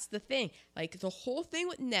 Because that's the thing. Like, the whole thing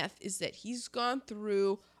with Neff is that he's gone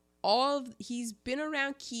through he's been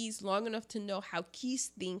around Keyes long enough to know how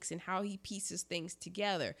Keyes thinks and how he pieces things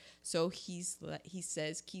together. So he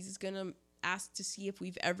says Keyes is going to ask to see if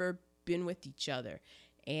we've ever been with each other.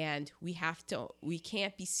 And we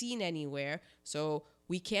can't be seen anywhere. So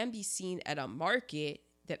we can be seen at a market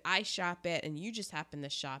that I shop at and you just happen to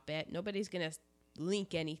shop at. Nobody's going to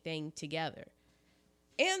link anything together.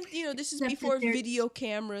 And, this is before video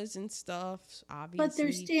cameras and stuff, obviously. But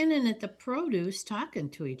they're standing at the produce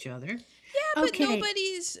talking to each other. Yeah, but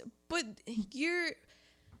nobody's going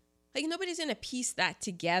to piece that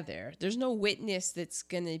together. There's no witness that's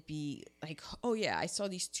going to be like, oh, yeah, I saw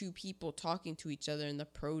these two people talking to each other in the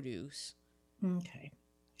produce. Okay.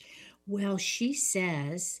 Well, she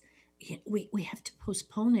says, we have to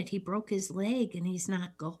postpone it. He broke his leg and he's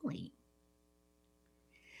not going.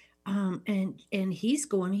 And he's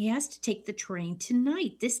going, he has to take the train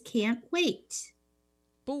tonight. This can't wait.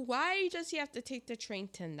 But why does he have to take the train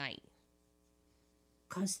tonight?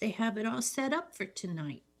 Because they have it all set up for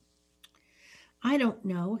tonight. I don't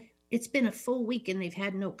know. It's been a full week and they've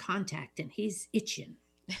had no contact and he's itching.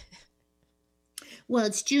 Well,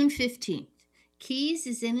 it's June 15th. Keyes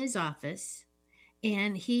is in his office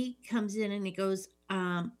and he comes in and he goes,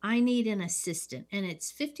 I need an assistant, and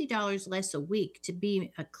it's $50 less a week to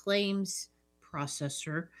be a claims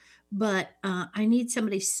processor, but I need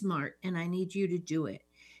somebody smart, and I need you to do it.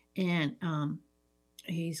 And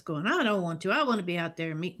he's going, I don't want to. I want to be out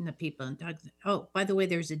there meeting the people. And Doug, oh, by the way,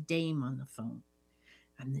 there's a dame on the phone.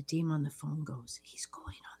 And the dame on the phone goes, he's going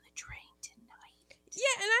on the train tonight.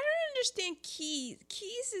 Yeah, and I don't understand Keyes.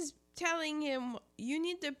 Keyes is telling him, you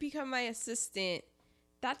need to become my assistant.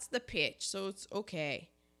 That's the pitch, so it's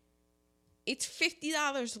okay. It's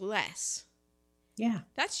 $50 less. Yeah.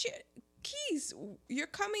 That's Keyes, you're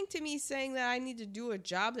coming to me saying that I need to do a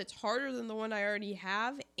job that's harder than the one I already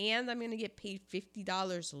have, and I'm going to get paid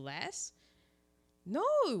 $50 less?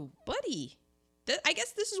 No, buddy. I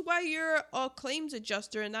guess this is why you're a claims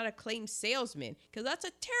adjuster and not a claims salesman, because that's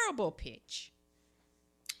a terrible pitch.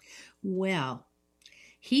 Well,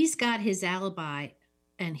 he's got his alibi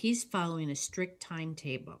and he's following a strict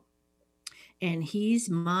timetable. And he's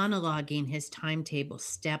monologuing his timetable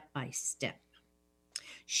step by step.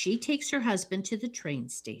 She takes her husband to the train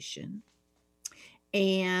station.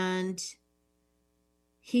 And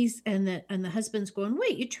the husband's going,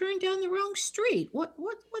 wait, you turned down the wrong street.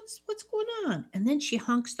 What's going on? And then she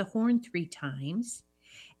honks the horn 3 times.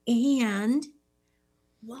 And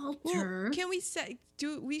Walter, well, can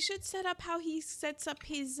we should set up how he sets up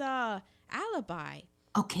his alibi.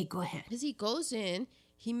 Okay, go ahead. As he goes in,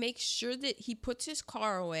 he makes sure that he puts his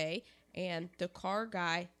car away, and the car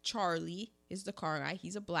guy, Charlie, is the car guy.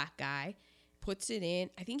 He's a black guy. Puts it in.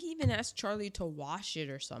 I think he even asked Charlie to wash it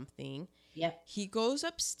or something. Yep. He goes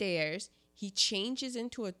upstairs. He changes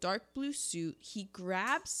into a dark blue suit. He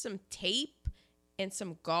grabs some tape and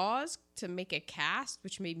some gauze to make a cast,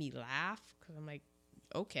 which made me laugh because I'm like,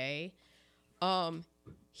 okay.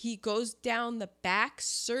 He goes down the back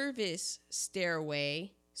service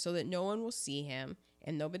stairway so that no one will see him,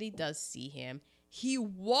 and nobody does see him. He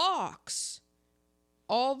walks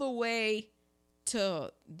all the way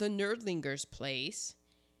to the Nerdlinger's place.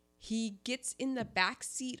 He gets in the back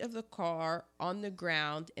seat of the car on the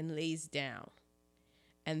ground and lays down.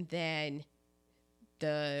 And then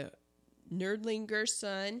the Nerdlinger's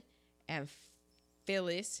son and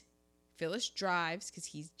Phyllis drives because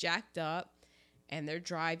he's jacked up. And they're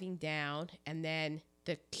driving down, and then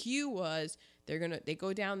the cue was they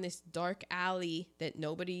go down this dark alley that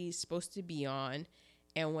nobody's supposed to be on,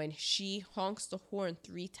 And when she honks the horn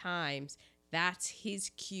 3 times, that's his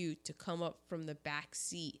cue to come up from the back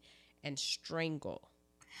seat and strangle.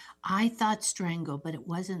 I thought strangle, but it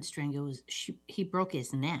wasn't strangle. It was he broke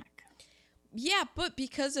his neck. Yeah, but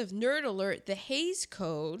because of Nerd Alert, the Hays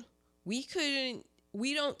Code, we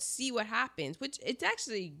don't see what happens, which it's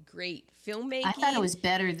actually great filmmaking. I thought it was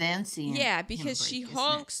better than seeing. Yeah, because she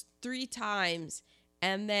honks 3 times,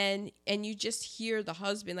 and you just hear the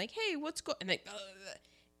husband like, "Hey, what's going?"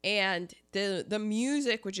 And the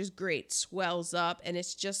music, which is great, swells up, and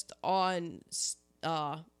it's just on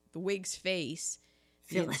the wig's face,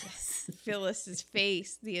 Phyllis's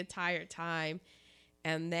face the entire time,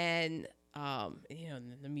 and then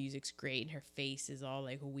the music's great, and her face is all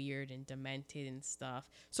like weird and demented and stuff.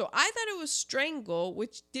 So I thought it was strangle,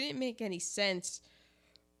 which didn't make any sense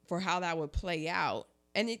for how that would play out,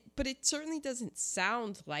 but it certainly doesn't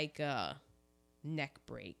sound like a neck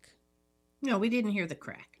break. No, we didn't hear the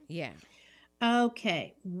crack. Yeah.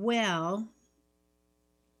 Okay. Well,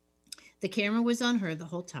 the camera was on her the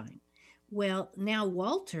whole time. Well, now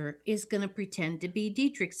Walter is going to pretend to be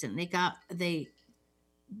Dietrichson. They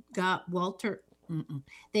got Walter.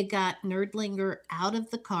 They got Nerdlinger out of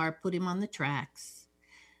the car, put him on the tracks.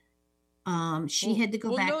 She had to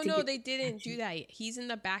go back. No, they didn't do that yet. He's in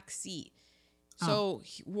the back seat. So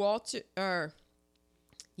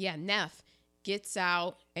Neff gets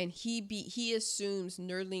out, and he assumes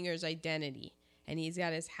Nerdlinger's identity, and he's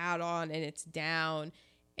got his hat on and it's down,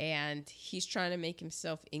 and he's trying to make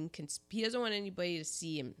himself he doesn't want anybody to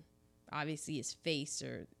see him, obviously, his face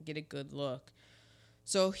or get a good look.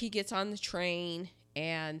 So he gets on the train,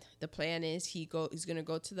 and the plan is he's going to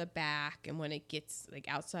go to the back, and when it gets like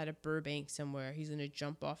outside of Burbank somewhere, he's going to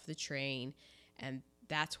jump off the train, and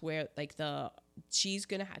that's where she's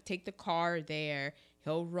going to take the car there.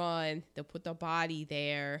 He'll run, they'll put the body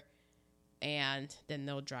there, and then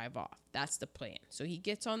they'll drive off. That's the plan. So he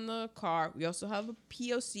gets on the car. We also have a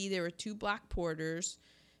POC. There were 2 black porters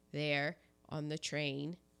there on the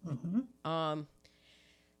train. Mm-hmm.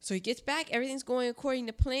 So he gets back. Everything's going according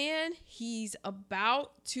to plan. He's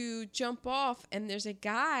about to jump off, and there's a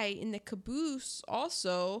guy in the caboose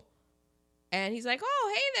also. And he's like,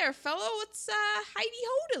 "Oh, hey there, fellow. It's Heidi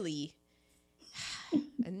Hodely."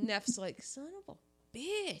 And Neff's like, "Son of a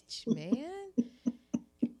bitch, man.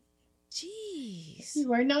 Jeez.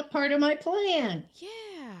 You are not part of my plan."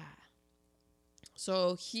 Yeah.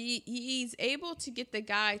 So he's able to get the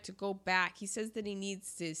guy to go back. He says that he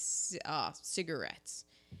needs his cigarettes.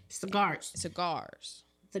 Cigars.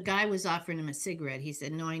 The guy was offering him a cigarette. He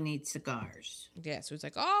said, "No, I need cigars." Yeah, so he's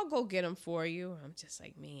like, "Oh, I'll go get them for you." I'm just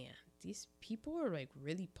like, man, these people are like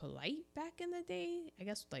really polite back in the day. I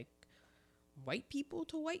guess like white people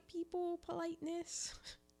to white people politeness.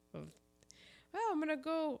 Well, I'm gonna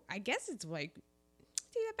go. I guess it's like,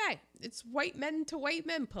 take that back. It's white men to white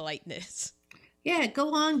men politeness. Yeah,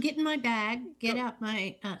 go on, get in my bag, get out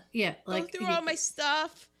my go through all my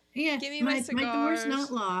stuff. Yeah, give me my cigars. My door's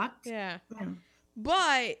not locked. Yeah.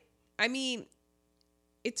 But I mean,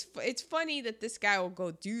 it's funny that this guy will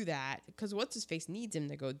go do that, because what's his face needs him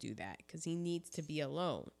to go do that, because he needs to be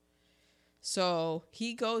alone. So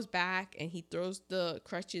he goes back and he throws the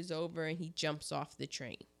crutches over and he jumps off the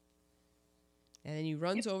train. And then he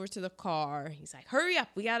runs over to the car. He's like, "Hurry up,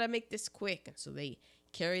 we gotta make this quick." And so they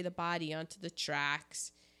carry the body onto the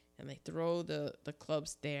tracks, and they throw the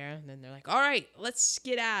clubs there. And then they're like, "All right, let's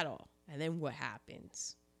skedaddle." And then what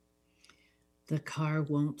happens? The car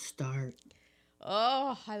won't start.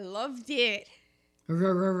 Oh, I loved it.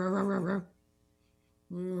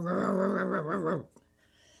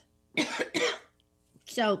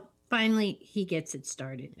 So finally, he gets it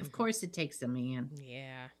started. Of course, it takes a man.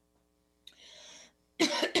 Yeah.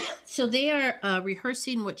 So they are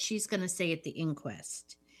rehearsing what she's going to say at the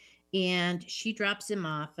inquest. And she drops him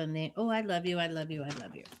off, and they, "Oh, I love you, I love you, I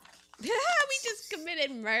love you." We just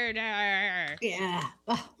committed murder. Yeah.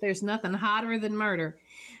 Oh, there's nothing hotter than murder.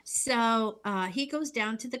 So he goes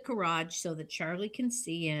down to the garage so that Charlie can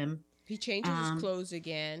see him. He changes his clothes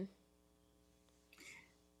again.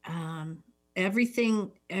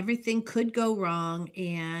 Everything could go wrong,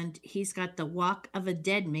 and he's got the walk of a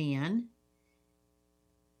dead man.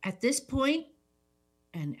 At this point,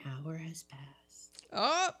 an hour has passed.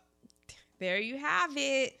 Oh, there you have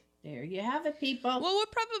it. There you have it, people. Well, we're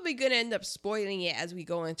probably going to end up spoiling it as we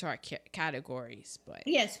go into our categories, but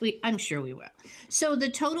yes, I'm sure we will. So the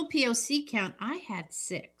total POC count, I had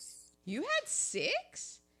 6. You had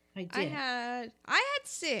 6? I did. I had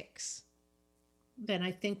 6. Then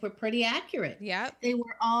I think we're pretty accurate. Yeah. They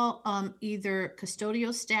were all either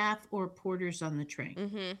custodial staff or porters on the train.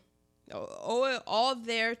 Mm-hmm. All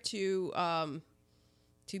there to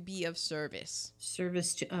To be of service.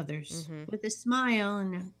 Service to others Mm-hmm. with a smile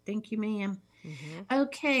and a thank you, ma'am. Mm-hmm.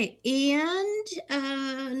 Okay,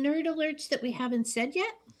 and nerd alerts that we haven't said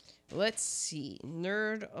yet. Let's see.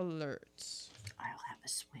 Nerd alerts. I'll have a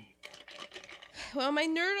swig. Well, my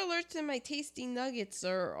nerd alerts and my tasty nuggets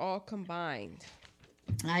are all combined.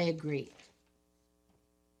 I agree.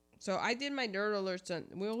 So I did my nerd alerts, and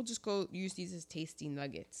we'll just go use these as tasty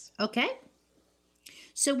nuggets. Okay.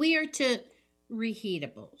 So we are to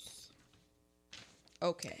reheatables.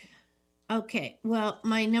 Okay. Okay. Well,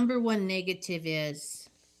 my number one negative is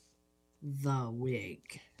the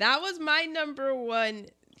wig. That was my number one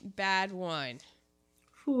bad one.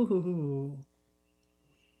 Ooh.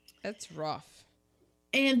 That's rough.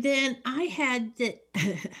 And then I had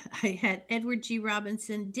Edward G.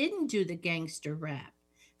 Robinson didn't do the gangster rap.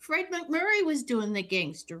 Fred McMurray was doing the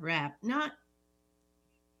gangster rap, not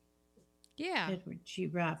Edward G.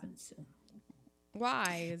 Robinson.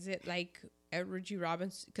 Why? Is it like Edward G.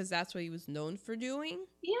 Robinson? Because that's what he was known for doing?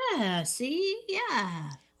 Yeah, see? Yeah.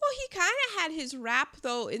 Well, he kind of had his rap,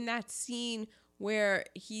 though, in that scene where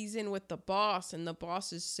he's in with the boss, and the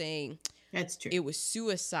boss is saying, that's true, it was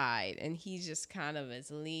suicide, and he just kind of is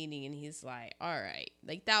leaning, and he's like, all right.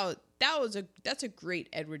 Like, that's a great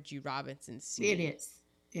Edward G. Robinson scene.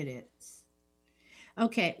 It is.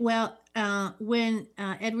 Okay, well, when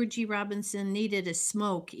Edward G. Robinson needed a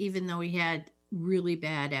smoke, even though he had really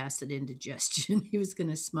bad acid indigestion, he was going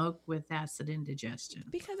to smoke with acid indigestion.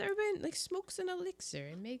 Because everybody, like, smokes an elixir.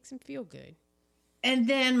 It makes him feel good. And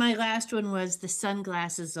then my last one was the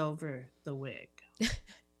sunglasses over the wig.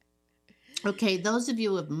 Okay, those of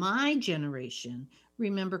you of my generation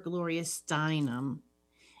remember Gloria Steinem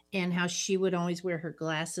and how she would always wear her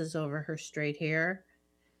glasses over her straight hair.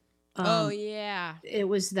 Oh, yeah. It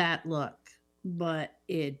was that look, but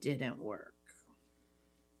it didn't work.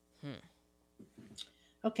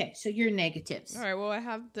 Okay, so your negatives. All right, well, I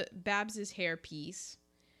have the Babs's hair piece.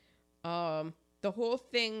 The whole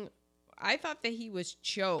thing, I thought that he was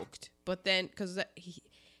choked, but then, because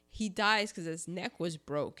he dies because his neck was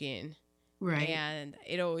broken. Right. And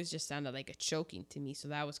it always just sounded like a choking to me, so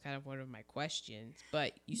that was kind of one of my questions.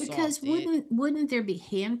 But because wouldn't there be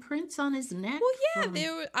handprints on his neck? Well,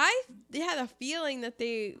 yeah, I had a feeling that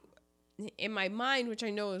they, in my mind, which I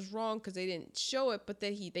know is wrong because they didn't show it, but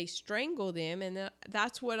that they strangled him, and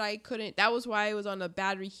that's what I couldn't. That was why it was on a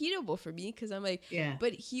bad reheatable for me, because I'm like, yeah,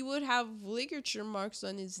 but he would have ligature marks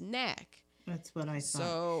on his neck. That's what I thought.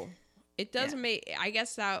 So it doesn't make. I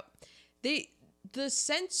guess that the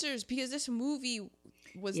censors, because this movie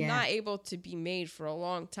was not able to be made for a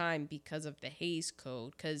long time because of the Hays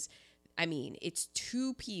Code. Because, I mean, it's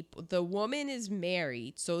two people. The woman is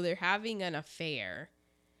married, so they're having an affair,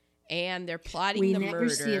 and they're plotting the murder. We never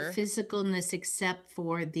see a physicalness except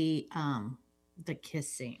for the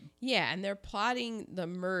kissing. Yeah, and they're plotting the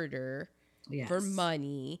murder for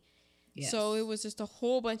money. Yes. So it was just a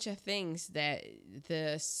whole bunch of things that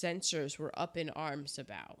the censors were up in arms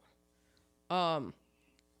about.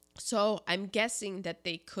 So I'm guessing that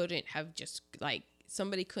they couldn't have just, like,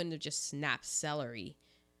 somebody couldn't have just snapped celery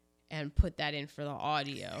and put that in for the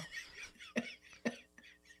audio.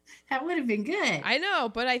 That would have been good. I know,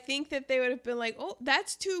 but I think that they would have been like, oh,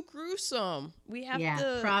 that's too gruesome. We have to.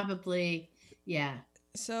 Yeah, probably. Yeah.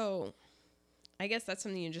 So I guess that's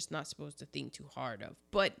something you're just not supposed to think too hard of.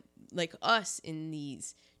 But like us in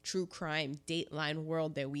these true crime Dateline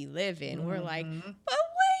world that we live in, we're like, but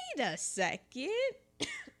wait a second.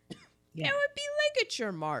 Yeah. It would be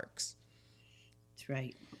ligature marks. That's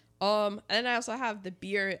right. And I also have the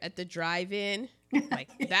beer at the drive-in. Like,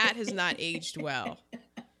 that has not aged well.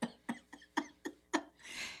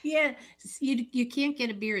 Yeah, you can't get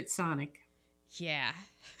a beer at Sonic. Yeah.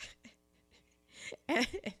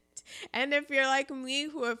 And if you're like me,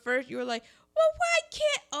 who at first you were like, well, why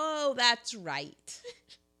can't... Oh, that's right.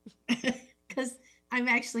 Because I'm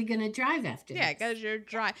actually going to drive after this. Yeah,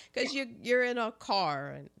 because you're in a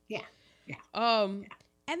car. And, yeah. And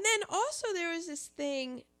then also there was this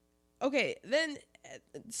thing. Okay, then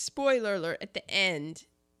spoiler alert at the end,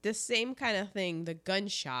 the same kind of thing, the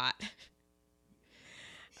gunshot.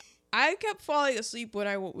 I kept falling asleep when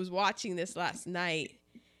I was watching this last night,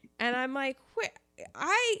 and I'm like, wait,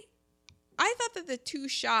 I thought that the two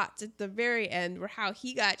shots at the very end were how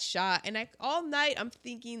he got shot, and all night I'm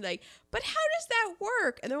thinking like, but how does that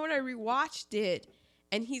work? And then when I rewatched it,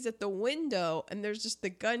 and he's at the window, and there's just the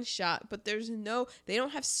gunshot, but they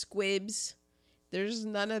don't have squibs. There's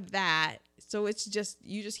none of that. So it's just,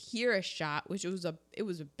 you just hear a shot, which it was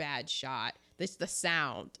a bad shot. It's the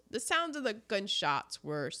sound. The sounds of the gunshots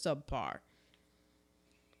were subpar.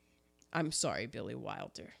 I'm sorry, Billy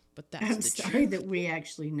Wilder, but that's I'm the sorry truth. that we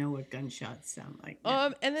actually know what gunshots sound like.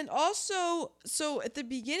 And then also, so at the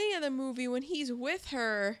beginning of the movie when he's with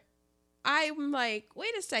her, I'm like,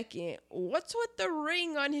 wait a second, what's with the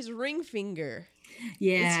ring on his ring finger? Is he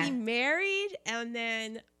Yeah. married? And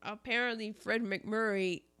then apparently Fred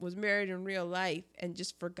MacMurray was married in real life and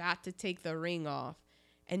just forgot to take the ring off.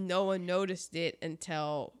 And no one noticed it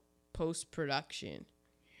until post-production.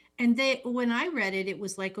 And when I read it, it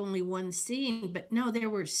was like only one scene, but no,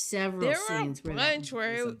 there were several There scenes were a bunch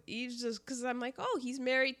where he's just, because I'm like, oh, he's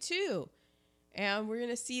married too. And we're going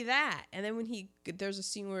to see that. And then when there's a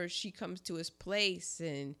scene where she comes to his place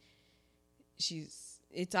and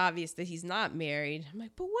it's obvious that he's not married. I'm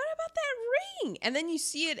like, but what about that ring? And then you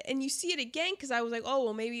see it again, because I was like, oh,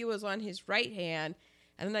 well, maybe it was on his right hand.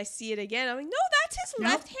 And then I see it again. I'm like, no, that's his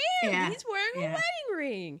left hand. Yeah. He's wearing a wedding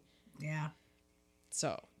ring. Yeah.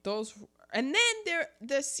 So and then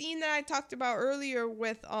the scene that I talked about earlier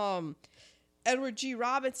with Edward G.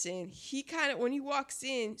 Robinson, he kind of, when he walks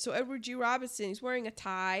in, so Edward G. Robinson, he's wearing a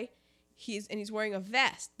tie, he's wearing a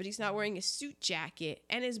vest, but he's not wearing a suit jacket,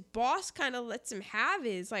 and his boss kind of lets him have it.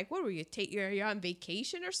 It's like, what were you, you're on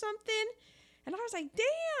vacation or something? And I was like,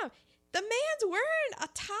 damn, the man's wearing a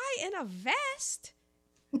tie and a vest.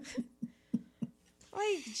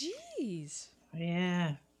 Like, jeez.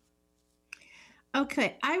 Yeah.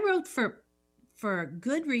 Okay, I wrote for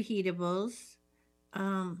good reheatables,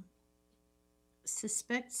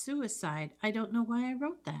 suspect suicide. I don't know why I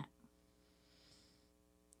wrote that.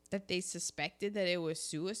 That they suspected that it was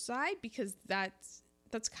suicide, because that's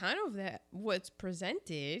kind of what's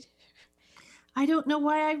presented. I don't know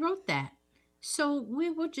why I wrote that. So we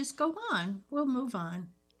will just go on. We'll move on.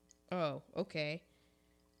 Oh, okay.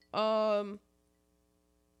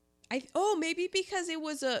 Maybe because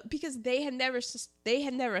because they had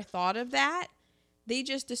never thought of that. They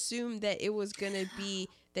just assumed that it was gonna be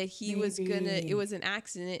that it was an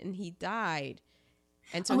accident and he died.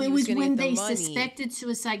 And so it was when they money. Suspected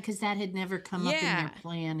suicide, because that had never come up in their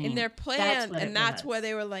planning. In their plan, that's why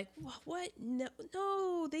they were like, "What?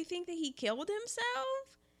 No! They think that he killed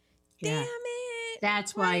himself. Yeah. Damn it!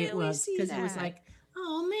 That's why it was, because it was like,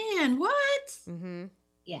 oh man, what? Mm-hmm.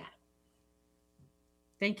 Yeah.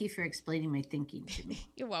 Thank you for explaining my thinking to me.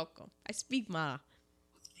 You're welcome. I speak Ma.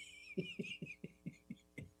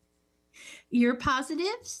 Your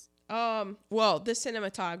positives? Well, the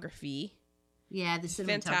cinematography. Yeah, the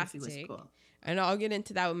cinematography was cool. And I'll get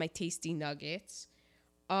into that with my tasty nuggets.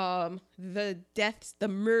 The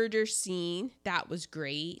murder scene, that was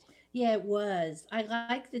great. Yeah, it was. I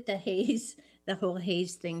liked that the whole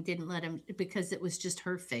Hayes thing didn't let him, because it was just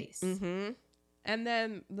her face. Mm-hmm. And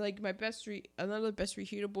then, like, another best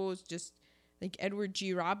reheatable is just, like, Edward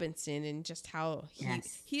G. Robinson, and just how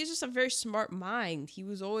he is just a very smart mind. He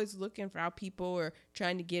was always looking for how people were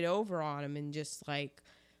trying to get over on him and just, like,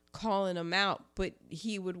 calling him out, but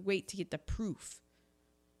he would wait to get the proof.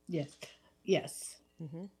 Yes.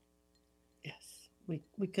 Mm-hmm. Yes.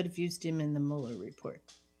 We could have used him in the Mueller report.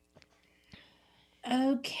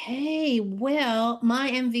 Okay, well, my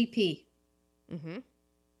MVP. Mm-hmm.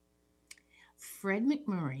 Fred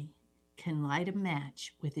MacMurray can light a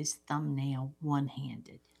match with his thumbnail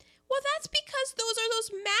one-handed. Well, that's because those are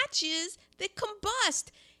those matches that combust.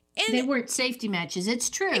 And they weren't safety matches. It's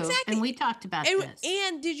true. Exactly. And we talked about this.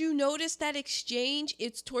 And did you notice that exchange?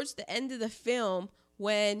 It's towards the end of the film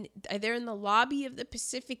when they're in the lobby of the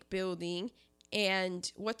Pacific Building,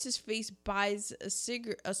 and what's-his-face buys a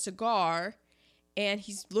cigar, and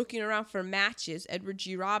he's looking around for matches, Edward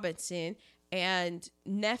G. Robinson, and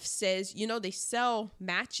Neff says, they sell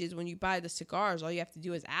matches when you buy the cigars. All you have to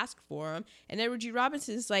do is ask for them. And Edward G.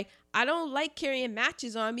 Robinson is like, I don't like carrying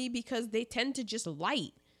matches on me because they tend to just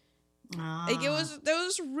light. Like, that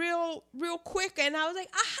was real quick. And I was like,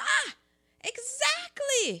 aha,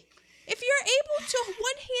 exactly. If you're able to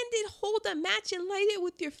one-handed hold a match and light it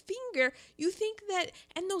with your finger, you think that,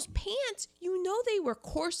 and those pants, they were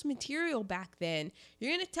coarse material back then.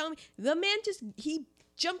 You're going to tell me the man he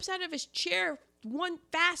jumps out of his chair one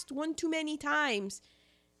too many times.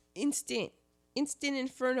 Instant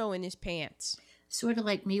inferno in his pants. Sort of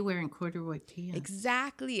like me wearing corduroy pants.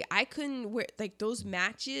 Exactly. I couldn't wear, like, those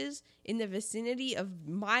matches in the vicinity of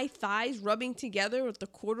my thighs rubbing together with the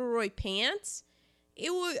corduroy pants.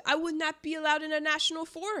 I would not be allowed in a national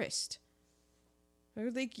forest. I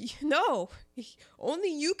was like, no,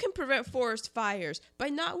 only you can prevent forest fires by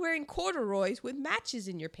not wearing corduroys with matches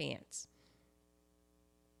in your pants.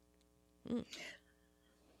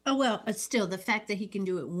 Oh, well, but still, the fact that he can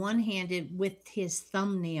do it one-handed with his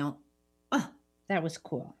thumbnail, that was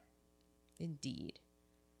cool. Indeed.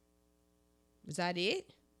 Was that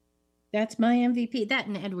it? That's my MVP. That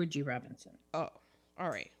and Edward G. Robinson. Oh, all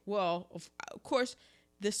right. Well, of course,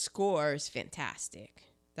 the score is fantastic.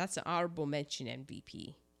 That's an honorable mention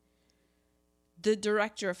MVP. The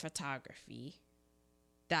director of photography,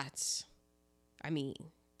 this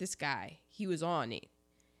guy, he was on it.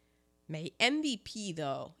 My MVP,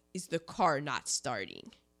 though, is the car not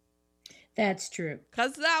starting. That's true.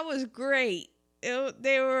 Because that was great.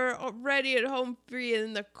 They were already at home free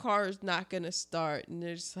and the car's not going to start. And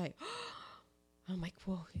they're just like, I'm like,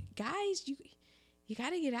 well, guys, you got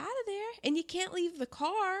to get out of there. And you can't leave the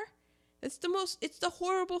car. It's the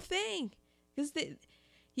horrible thing. Because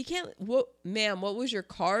you can't, ma'am, what was your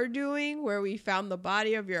car doing where we found the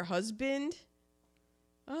body of your husband?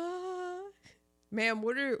 Ma'am,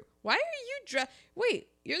 why are you dressed? Wait,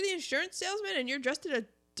 you're the insurance salesman and you're dressed in a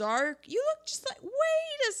dark, you look just like,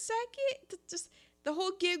 wait a second. Just the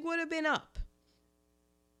whole gig would have been up.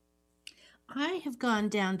 I have gone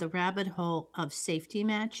down the rabbit hole of safety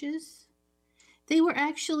matches. They were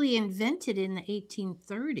actually invented in the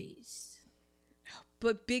 1830s.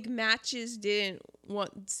 But big matches didn't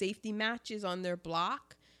want safety matches on their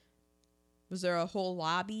block? Was there a whole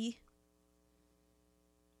lobby?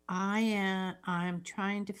 I'm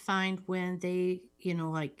trying to find when they,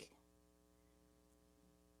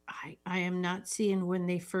 I am not seeing when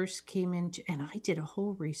they first came into, and I did a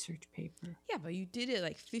whole research paper. Yeah, but you did it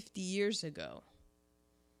like 50 years ago.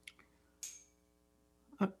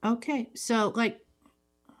 Okay, so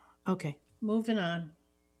okay, moving on.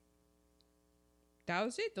 That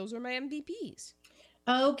was it. Those are my MVPs.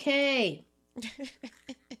 Okay.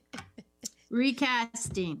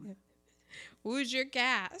 Recasting. Who's your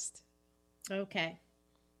cast? Okay.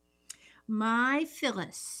 My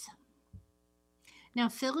Phyllis. Now,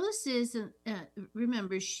 Phyllis is,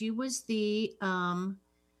 remember, she was the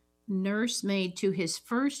nursemaid to his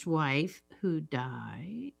first wife who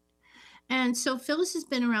died. And so Phyllis has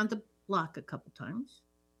been around the block a couple times.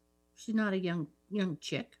 She's not a young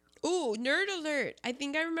chick. Ooh, nerd alert. I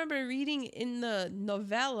think I remember reading in the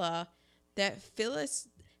novella that Phyllis,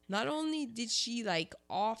 not only did she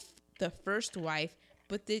off the first wife,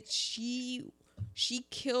 but that she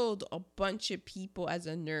killed a bunch of people as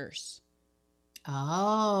a nurse.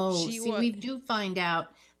 Oh, we do find out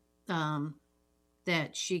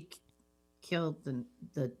that she killed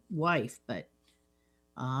the wife, but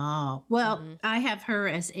I have her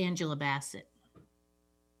as Angela Bassett.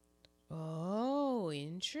 Oh,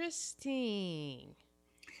 interesting.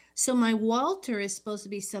 So my Walter is supposed to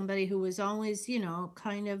be somebody who was always,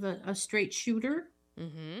 kind of a straight shooter.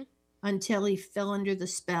 Mm-hmm. Until he fell under the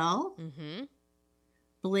spell. Mm-hmm.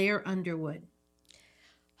 Blair Underwood.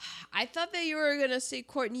 I thought that you were going to say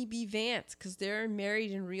Courtney B. Vance because they're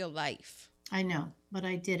married in real life. I know, but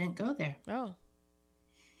I didn't go there. Oh.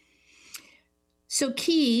 So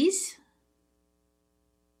Keys,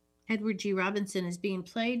 Edward G. Robinson, is being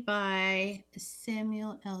played by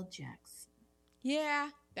Samuel L. Jackson. Yeah,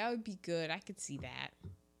 that would be good. I could see that.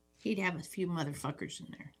 He'd have a few motherfuckers in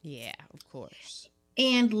there. Yeah, of course.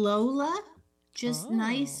 And Lola,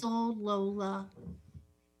 nice old Lola,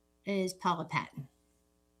 is Paula Patton.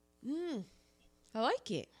 I like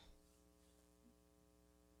it.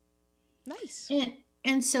 Nice.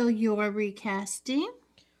 And so you're recasting?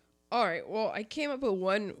 All right. Well, I came up with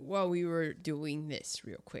one while we were doing this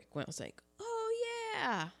real quick. When I was like, oh,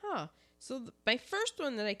 yeah. Huh. So my first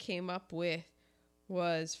one that I came up with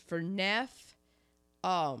was for Neff,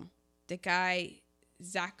 the guy,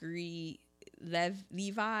 Zachary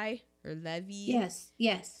Levi. Yes.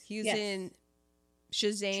 He was in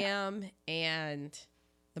Shazam and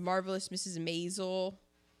The Marvelous Mrs. Maisel.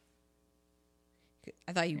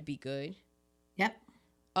 I thought he would be good. Yep.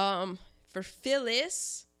 For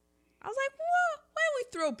Phyllis, I was like, whoa, why don't we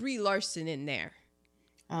throw Brie Larson in there?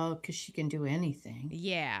 Oh, because she can do anything.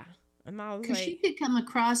 Yeah. And I was because she could come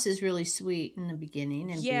across as really sweet in the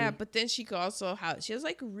beginning. And but then she could also she has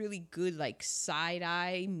a really good side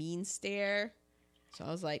eye mean stare. So I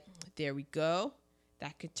was like, there we go.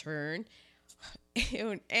 That could turn.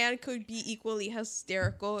 And could be equally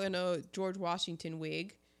hysterical in a George Washington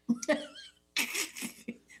wig.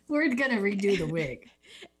 We're going to redo the wig.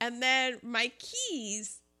 And then my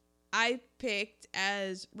Keys, I picked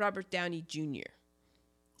as Robert Downey Jr.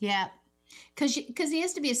 Yeah. Because he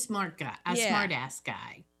has to be a smart guy, smart ass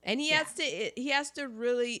guy. And he has to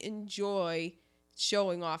really enjoy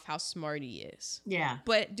showing off how smart he is. Yeah.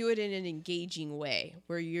 But do it in an engaging way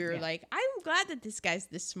where you're like, I'm glad that this guy's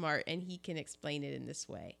this smart and he can explain it in this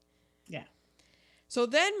way. Yeah. So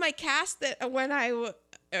then my cast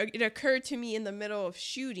it occurred to me in the middle of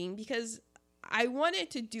shooting because I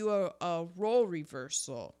wanted to do a role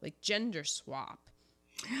reversal, gender swap.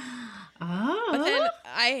 But then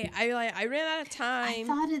Oh, I ran out of I time.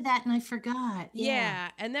 thought of that and I forgot. Yeah.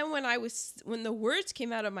 And then when the words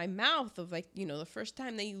came out of my mouth of like, the first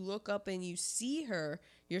time that you look up and you see her,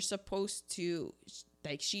 you're supposed to,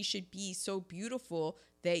 like, she should be so beautiful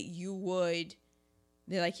that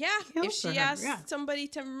they're like, yeah, Kill if for she her, asked yeah. somebody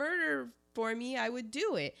to murder for me, I would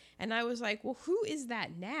do it. And I was like, well, who is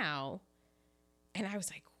that now? And I was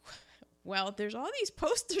like, well, there's all these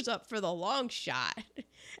posters up for the long shot.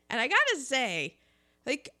 And I gotta say,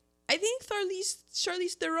 like, I think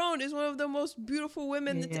Charlize Theron is one of the most beautiful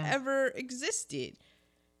women that's ever existed.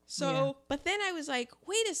 So, but then I was like,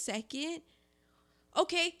 wait a second.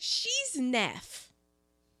 Okay, she's Neff.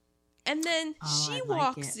 And then she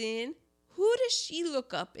walks in. Who does she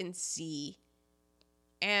look up and see?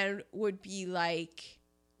 And would be like,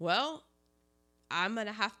 well, I'm going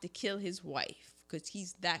to have to kill his wife because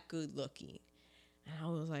he's that good looking. And I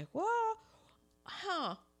was like, well,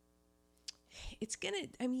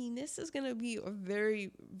 this is going to be a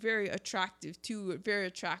very, very attractive, two very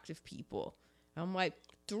attractive people. I'm like,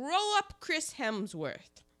 throw up Chris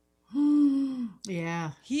Hemsworth.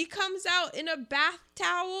 Yeah. He comes out in a bath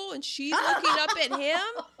towel and she's looking up at him.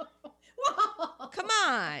 Come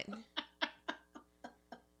on.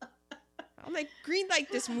 I'm like, green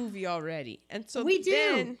light this movie already. And so we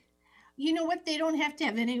do. You know what? They don't have to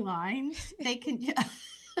have any lines. They can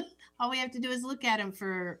all we have to do is look at them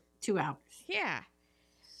for 2 hours. Yeah.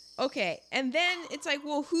 Okay. And then it's like,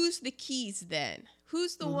 well, who's the keys then?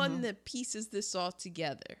 Who's the one that pieces this all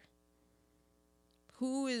together?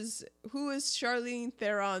 Who is Charlize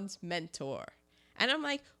Theron's mentor? And I'm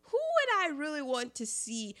like, who would I really want to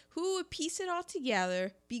see? Who would piece it all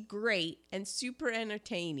together, be great and super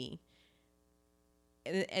entertaining,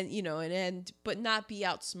 and but not be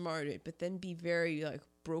outsmarted, but then be very like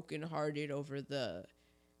brokenhearted over the,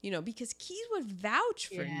 because Keys would vouch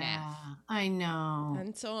for Neff. I know.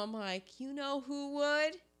 And so I'm like, who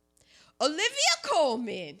would? Olivia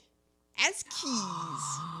Colman as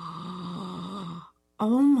Keys.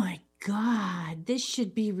 Oh my God, this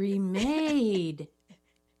should be remade.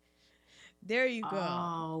 There you go.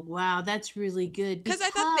 Oh, wow, that's really good. Because I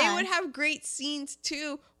thought they would have great scenes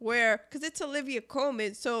too because it's Olivia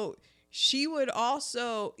Colman, so she would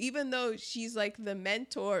also, even though she's like the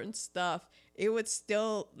mentor and stuff, it would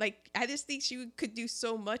still, like, I just think she could do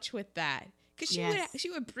so much with that. Because she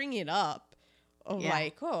would bring it up of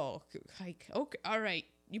okay, all right.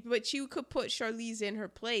 But she could put Charlize in her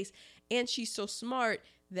place. And she's so smart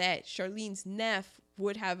that Charlene's Neff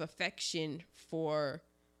would have affection for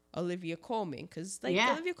Olivia Colman. Because,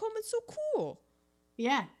 Olivia Colman's so cool.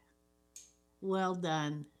 Yeah. Well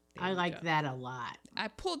done. I like that a lot. I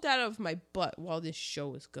pulled that out of my butt while this show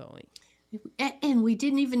was going. And we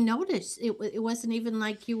didn't even notice. It wasn't even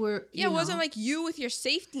like you were. It wasn't like you with your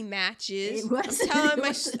safety matches.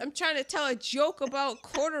 I'm trying to tell a joke about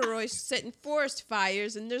corduroys setting forest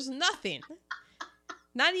fires, and there's nothing.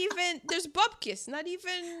 Not even, there's bupkis, not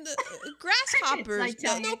even grasshoppers,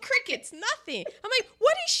 no crickets, nothing. I'm like,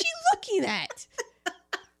 what is she looking at?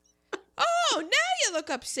 Oh, now you look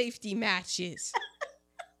up safety matches.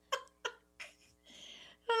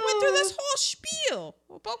 Went through this whole spiel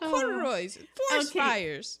about corduroys and forest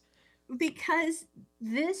fires. Because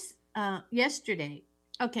this, yesterday,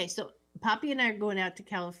 so Poppy and I are going out to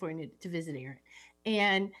California to visit Erin.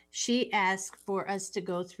 And she asked for us to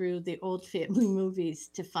go through the old family movies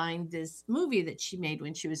to find this movie that she made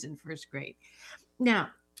when she was in first grade. Now,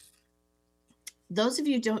 those of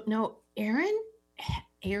you who don't know, Erin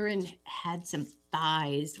had some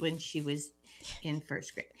thighs when she was in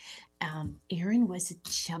first grade. Erin was a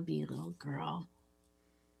chubby little girl,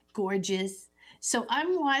 gorgeous. So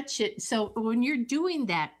I'm watching. So when you're doing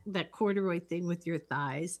that corduroy thing with your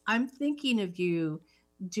thighs, I'm thinking of you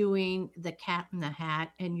doing the Cat in the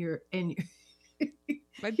Hat and your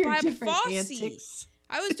my Bob Fosse. Antics.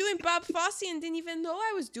 I was doing Bob Fosse and didn't even know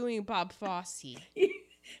I was doing Bob Fosse.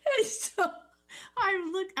 So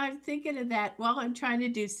I'm thinking of that while I'm trying to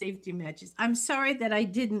do safety matches. I'm sorry that I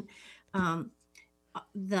didn't.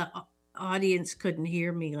 The audience couldn't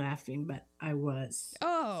hear me laughing, but I was.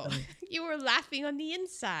 Oh, so. You were laughing on the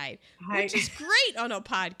inside, which is great on a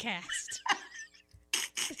podcast.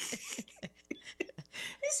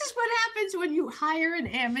 This is what happens when you hire an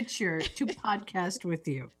amateur to podcast with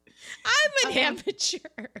you. I'm an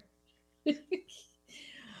amateur.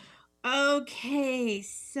 Okay,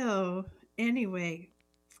 so anyway,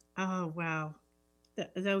 oh wow,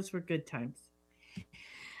 those were good times.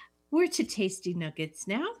 We're to Tasty Nuggets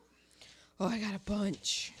now. Oh, I got a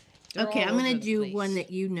bunch. They're okay, I'm going to do one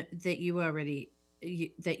that you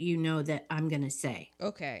know that I'm going to say.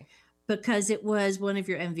 Okay. because it was one of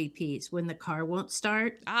your MVPs when the car won't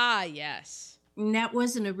start. Ah, yes. And that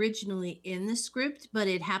wasn't originally in the script, but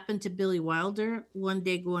it happened to Billy Wilder one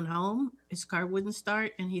day going home. His car wouldn't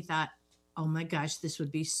start, and he thought, "Oh my gosh, this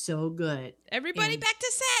would be so good." Everybody And back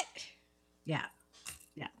to set. yeah,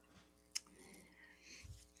 yeah.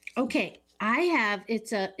 Okay, I have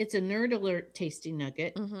it's a nerd alert tasty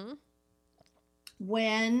nugget. Mm-hmm.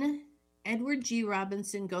 When Edward G.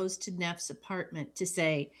 Robinson goes to Neff's apartment to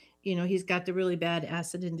say, he's got the really bad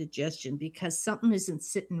acid indigestion because something isn't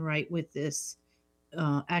sitting right with this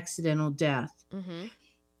accidental death. Mm-hmm.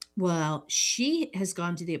 Well, she has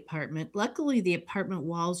gone to the apartment. Luckily, the apartment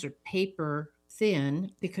walls are paper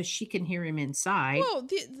thin because she can hear him inside. Well,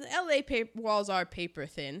 the LA walls are paper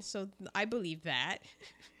thin, so I believe that.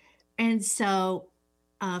 And so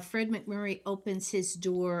Fred McMurray opens his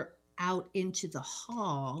door out into the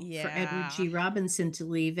hall for Edward G. Robinson to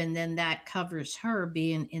leave, and then that covers her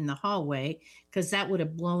being in the hallway because that would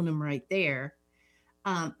have blown him right there.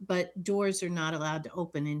 But doors are not allowed to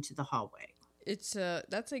open into the hallway. It's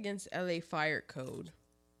that's against LA fire code.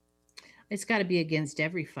 It's got to be against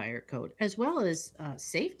every fire code as well as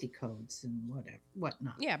safety codes and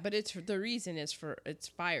whatnot. Yeah, but the reason is for it's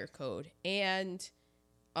fire code, and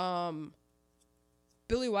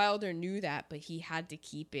Billy Wilder knew that, but he had to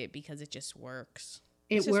keep it because it just works.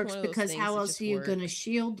 It works because how else are you going to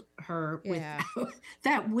shield her without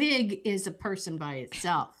that wig is a person by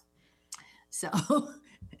itself. So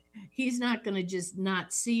he's not going to just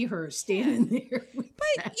not see her standing there.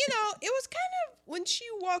 But, it was kind of when she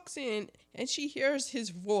walks in and she hears his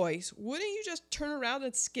voice, wouldn't you just turn around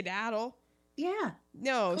and skedaddle? Yeah.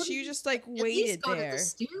 No, she just waited go there. To the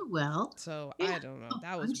stairwell. So I don't know.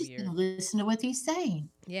 That was I'm just weird. Gonna listen to what he's saying.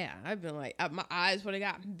 Yeah, I've been my eyes would have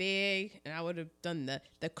gotten big, and I would have done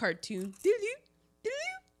the cartoon.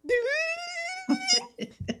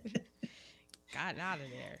 Gotten out of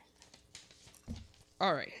there.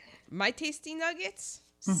 All right, my tasty nuggets.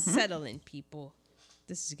 Settle in, people.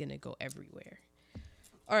 This is gonna go everywhere.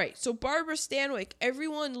 All right, so Barbara Stanwyck,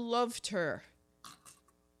 everyone loved her.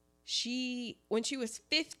 When she was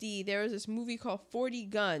 50, there was this movie called 40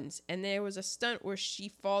 Guns, and there was a stunt where she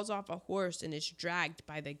falls off a horse and is dragged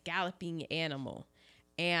by the galloping animal.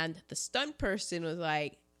 And the stunt person was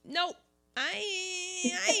like, nope, I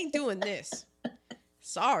ain't doing this.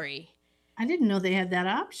 Sorry. I didn't know they had that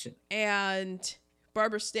option. And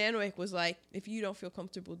Barbara Stanwyck was like, if you don't feel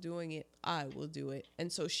comfortable doing it, I will do it. And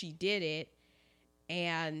so she did it,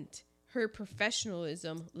 and her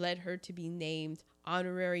professionalism led her to be named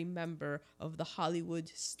honorary member of the Hollywood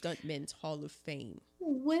Stuntmen's Hall of Fame.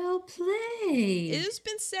 Well played. It has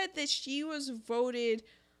been said that she was voted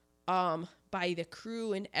by the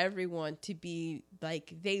crew and everyone to be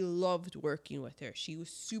they loved working with her. She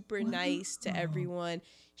was super nice to everyone.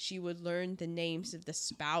 She would learn the names of the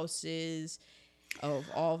spouses of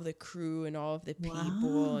all of the crew and all of the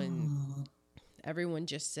people, and everyone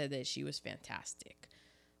just said that she was fantastic.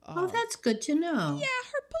 That's good to know. Yeah,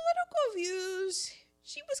 her political views,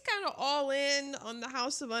 she was kind of all in on the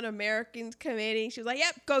House of Un-Americans committee. She was like,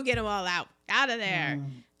 yep, go get them all out of there.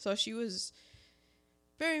 So she was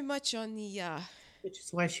very much on the... Which is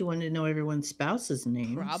why she wanted to know everyone's spouse's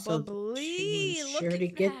name. Probably. So she was sure to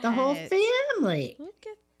get the whole family. Look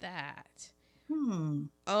at that.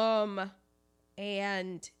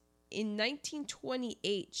 And in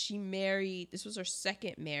 1928, she married, this was her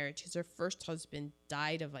second marriage, because her first husband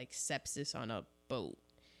died of sepsis on a boat.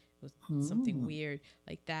 It was something weird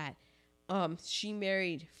like that. She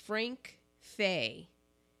married Frank Fay,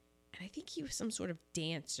 and I think he was some sort of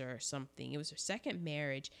dancer or something. It was her second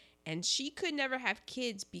marriage, and she could never have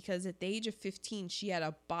kids because at the age of 15, she had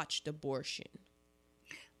a botched abortion.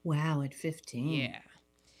 Wow, at 15. Yeah.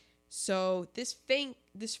 So this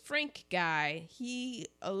Frank guy, he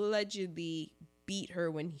allegedly beat her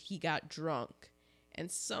when he got drunk. And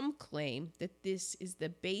some claim that this is the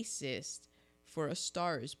basis for A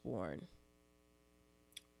Star is Born.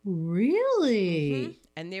 Really?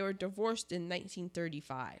 And they were divorced in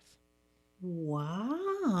 1935.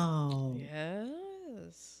 Wow.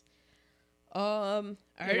 Yes.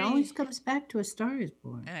 It always comes back to A Star is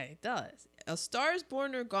Born. It does. A Star is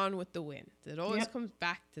Born or Gone with the Wind. It always comes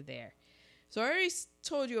back to there. So I already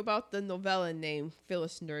told you about the novella named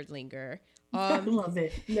Phyllis Nerdlinger. I love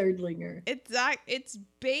it, Nerdlinger. It's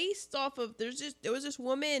based off of there was this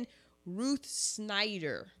woman, Ruth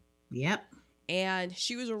Snyder. Yep. And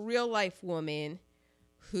she was a real life woman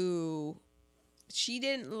who she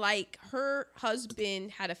didn't like. Her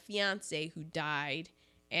husband had a fiance who died,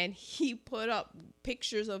 and he put up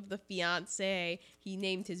pictures of the fiance. He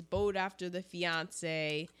named his boat after the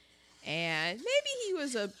fiance. And maybe he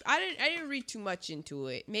was I didn't read too much into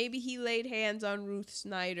it. Maybe he laid hands on Ruth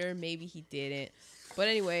Snyder, maybe he didn't. But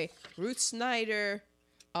anyway, Ruth Snyder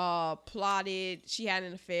plotted, she had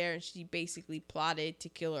an affair and she basically plotted to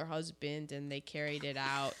kill her husband, and they carried it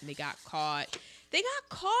out and they got caught. They got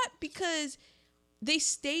caught because they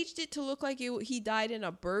staged it to look like he died in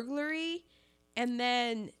a burglary, and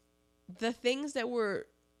then the things that were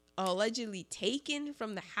allegedly taken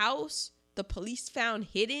from the house, the police found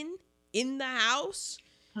hidden in the house.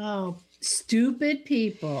 Oh, stupid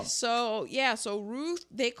people. So Ruth,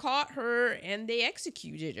 they caught her and they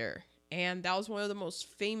executed her. And that was one of the most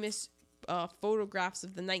famous photographs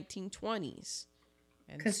of the 1920s.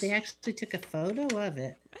 Because they actually took a photo of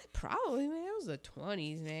it. Probably, man. It was the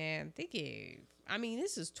 20s, man.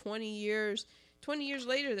 This is 20 years. 20 years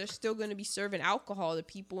later, they're still going to be serving alcohol to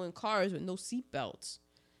people in cars with no seatbelts.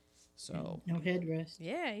 So no headrest.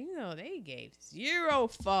 Yeah, they gave zero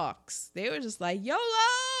fucks. They were just like,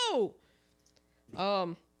 YOLO!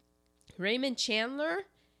 Raymond Chandler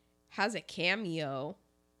has a cameo.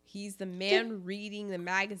 He's the man reading the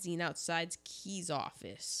magazine outside Key's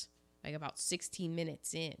office, like about 16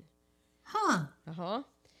 minutes in. Huh.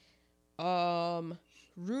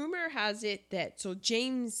 Rumor has it that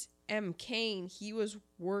James M. Cain, he was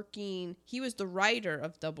the writer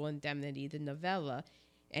of Double Indemnity, the novella,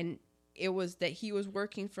 and it was that he was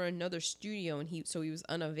working for another studio, and he was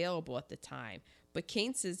unavailable at the time. But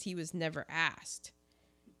Cain says he was never asked,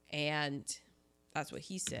 and that's what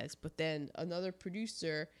he says. But then another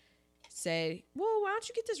producer said, well, why don't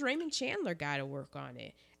you get this Raymond Chandler guy to work on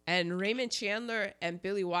it? And Raymond Chandler and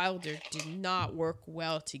Billy Wilder did not work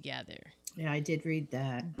well together. Yeah, I did read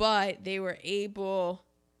that. But they were able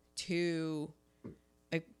to,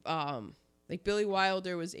 like Billy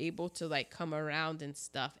Wilder was able to come around and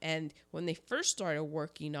stuff. And when they first started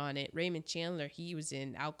working on it, Raymond Chandler, he was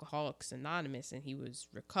in Alcoholics Anonymous and he was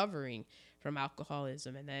recovering from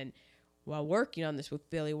alcoholism. And then while working on this with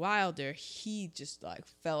Billy Wilder, he just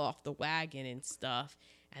fell off the wagon and stuff.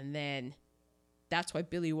 And then that's why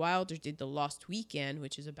Billy Wilder did The Lost Weekend,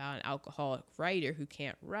 which is about an alcoholic writer who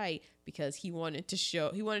can't write, because he wanted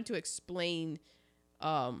to explain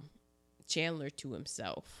Chandler to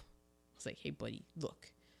himself. It's like, hey, buddy,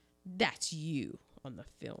 look, that's you on the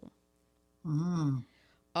film.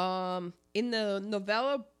 In the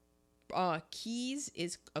novella, Keyes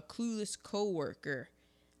is a clueless co-worker,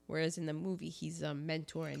 whereas in the movie, he's a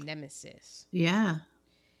mentor and nemesis. Yeah.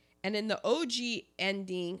 And in the OG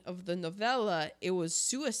ending of the novella, it was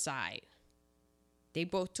suicide. They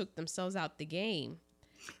both took themselves out the game.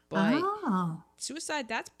 But suicide,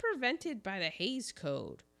 that's prevented by the Hays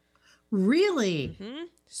Code. Really? Mm-hmm.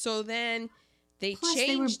 So then they Plus,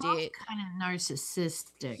 changed they were both it. kind of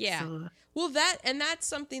narcissistic. Yeah. So. Well, that's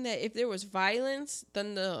something that if there was violence,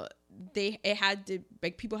 then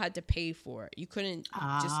people had to pay for it. You couldn't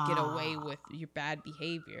just get away with your bad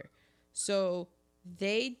behavior. So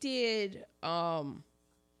they did.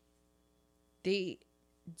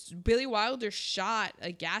 Billy Wilder shot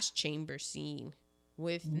a gas chamber scene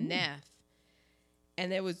with Neff.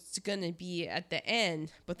 And it was going to be at the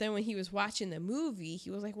end. But then when he was watching the movie, he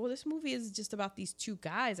was like, well, this movie is just about these two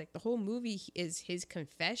guys. Like, the whole movie is his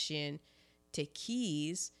confession to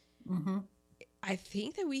Keyes. Mm-hmm. I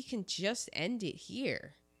think that we can just end it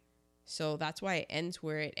here. So that's why it ends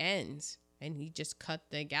where it ends. And he just cut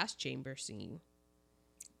the gas chamber scene.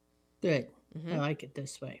 Good. Mm-hmm. I like it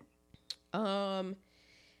this way.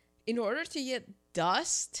 In order to get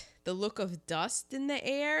dust, the look of dust in the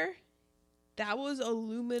air, that was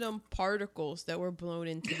aluminum particles that were blown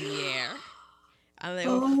into the air. And they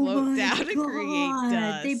would float down and create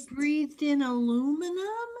dust. They breathed in aluminum?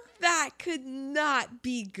 That could not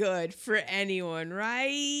be good for anyone,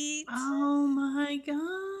 right? Oh my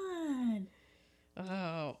God.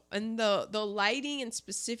 Oh, and the lighting, and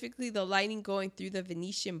specifically the lighting going through the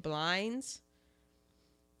Venetian blinds,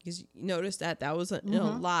 because you notice that was a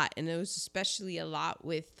lot, and it was especially a lot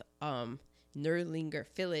with Nerlinger,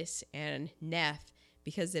 Phyllis, and Neff,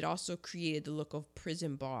 because it also created the look of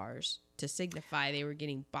prison bars to signify they were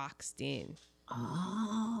getting boxed in.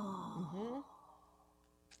 Oh. Mm-hmm.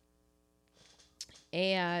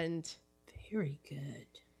 And very good.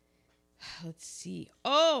 Let's see.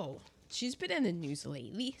 Oh, she's been in the news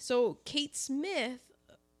lately. So Kate Smith,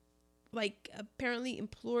 apparently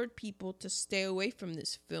implored people to stay away from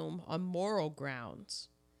this film on moral grounds.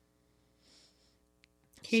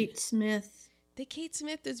 Kate Smith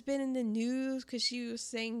has been in the news because she was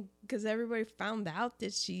saying, because everybody found out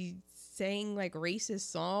that she sang racist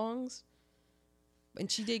songs. And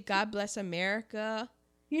she did God Bless America.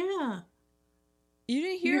 Yeah. You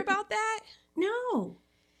didn't hear about that? No.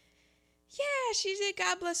 Yeah, she did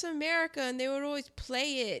God Bless America, and they would always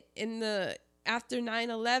play it after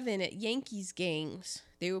 9/11 at Yankees games.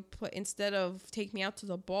 They would put, instead of Take Me Out to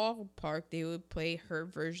the Ballpark, they would play her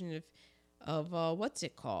version of what's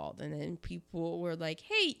it called? And then people were like,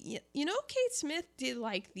 "Hey, you know, Kate Smith did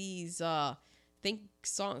like these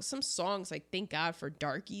some songs like Thank God for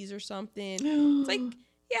Darkies or something." It's like,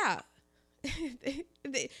 yeah.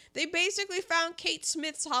 they basically found Kate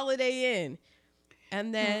Smith's Holiday Inn.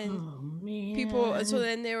 And then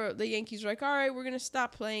the Yankees were like, all right, we're going to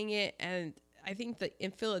stop playing it. And I think that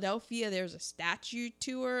in Philadelphia, there's a statue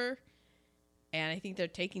tour. And I think they're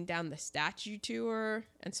taking down the statue tour.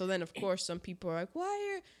 And so then, of course, some people are like, what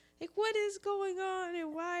is going on?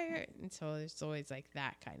 And so there's always like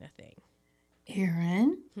that kind of thing.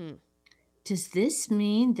 Erin, does this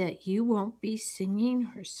mean that you won't be singing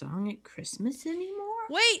her song at Christmas anymore?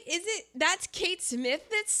 Wait, that's Kate Smith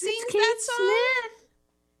that sings It's that Kate song? Smith.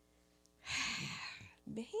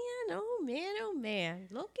 Man, oh man.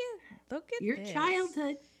 Look at Your this.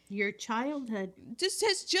 childhood. This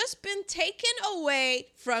has just been taken away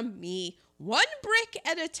from me, one brick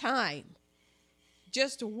at a time.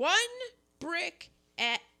 Just one brick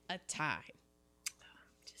at a time.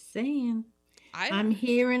 Just saying. I'm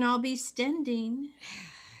here and I'll be standing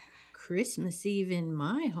Christmas Eve in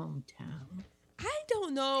my hometown. I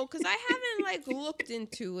don't know, because I haven't like looked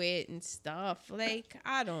into it and stuff. Like,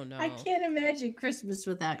 I don't know. I can't imagine Christmas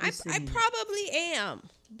without you I probably am,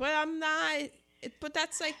 but I'm not. But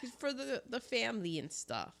that's like for the family and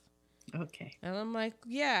stuff. Okay. And I'm like,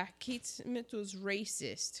 yeah, Kate Smith was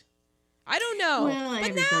racist. I don't know. Well, but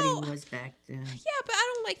everybody was back then. Yeah, but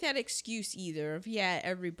I don't like that excuse either of, yeah,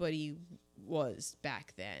 everybody was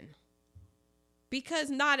back then. Because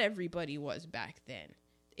not everybody was back then.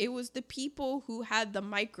 It was the people who had the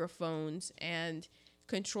microphones and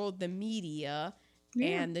controlled the media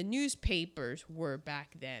and the newspapers were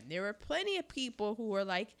back then. There were plenty of people who were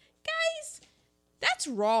like, guys, that's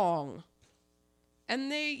wrong. And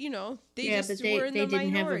they, they were in the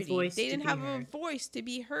minority. They didn't have a voice to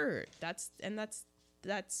be heard. So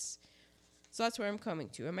that's where I'm coming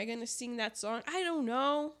to. Am I going to sing that song? I don't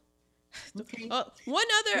know. Okay. One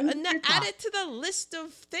other, add it to the list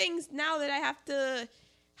of things now that I have to.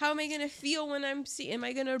 How am I going to feel when am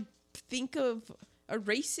I going to think of a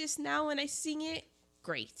racist now when I sing it?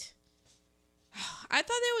 Great. I thought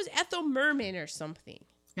there was Ethel Merman or something.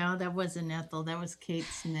 No, that wasn't Ethel. That was Kate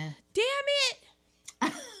Smith. Damn it.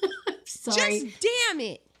 I'm sorry. Just damn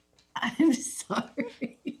it. I'm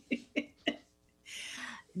sorry.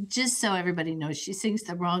 Just so everybody knows, she sings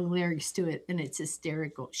the wrong lyrics to it, and it's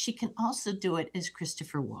hysterical. She can also do it as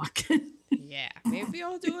Christopher Walken. Yeah, maybe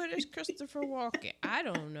I'll do it as Christopher Walken. I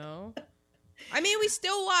don't know. I mean, we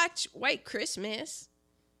still watch White Christmas.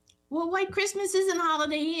 Well, White Christmas isn't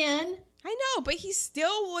Holiday Inn. I know, but he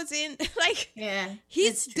still was in, like, yeah,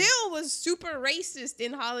 he still was super racist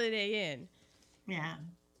in Holiday Inn. Yeah,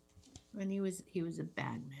 when he was a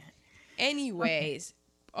bad man. Anyways,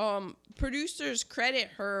 producers credit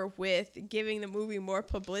her with giving the movie more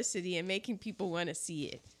publicity and making people want to see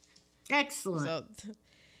it. Excellent.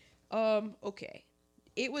 So, okay.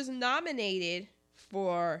 It was nominated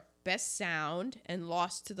for Best Sound and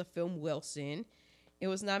lost to the film Wilson. It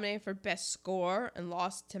was nominated for Best Score and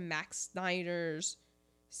lost to Max Snyder's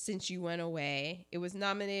Since You Went Away. It was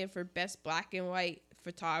nominated for Best Black and White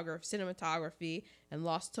Cinematography and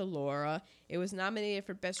lost to Laura. It was nominated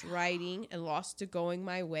for Best Writing and lost to Going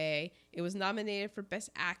My Way. It was nominated for Best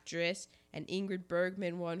Actress, and Ingrid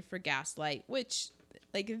Bergman won for Gaslight, which,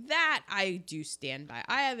 like, that I do stand by.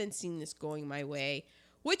 I haven't seen this Going My Way,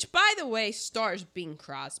 which, by the way, stars Bing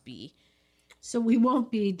Crosby. So we won't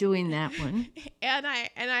be doing that one. and I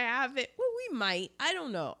haven't. Well, we might. I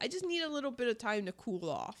don't know. I just need a little bit of time to cool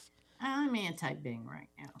off. I'm anti-Bing right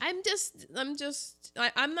now.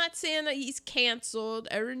 I'm not saying that he's canceled.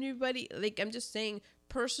 Everybody, like, I'm just saying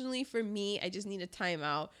personally for me, I just need a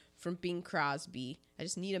timeout from Bing Crosby. I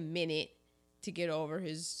just need a minute to get over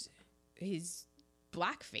his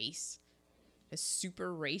blackface, his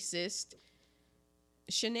super racist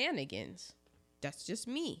shenanigans. That's just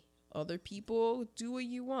me. Other people do what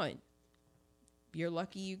you want. You're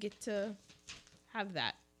lucky you get to have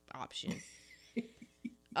that option.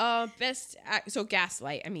 So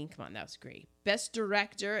Gaslight, I mean, come on, that was great. Best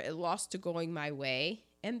Director, it lost to Going My Way.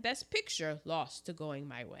 And Best Picture lost to Going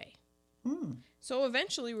My Way. So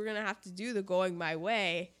eventually we're going to have to do the Going My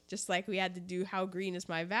Way, just like we had to do How Green Is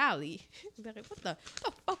My Valley. Like, what the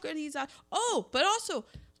fuck are these? Oh, but also,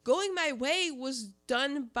 Going My Way was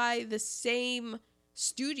done by the same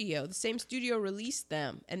studio. The same studio released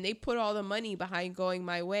them, and they put all the money behind Going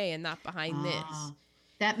My Way and not behind this.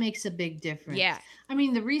 That makes a big difference. Yeah. I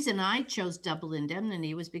mean, the reason I chose Double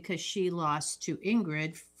Indemnity was because she lost to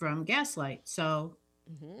Ingrid from Gaslight. So,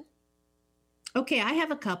 okay, I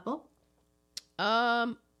have a couple.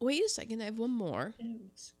 Wait a second. I have one more. Oh,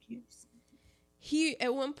 excuse me. He,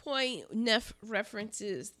 at one point, Neff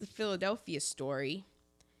references the Philadelphia Story.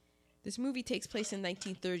 This movie takes place in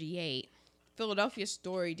 1938. Philadelphia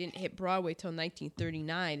Story didn't hit Broadway till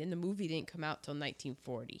 1939, and the movie didn't come out till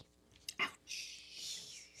 1940. Ouch.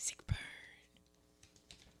 Sick burn.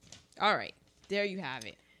 All right, there you have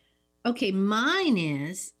it. Okay, mine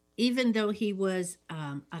is, even though he was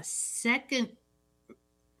a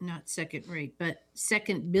not second rate, but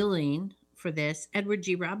second billing for this, Edward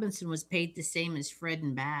G. Robinson was paid the same as Fred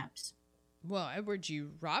and Babs. Well, Edward G.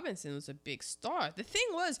 Robinson was a big star. The thing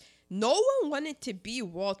was, no one wanted to be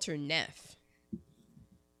Walter Neff.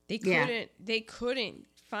 They couldn't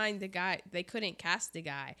find the guy. They couldn't cast the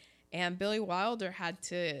guy. And Billy Wilder had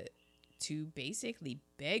to basically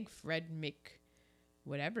beg Fred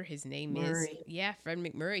whatever his name is. Yeah, Fred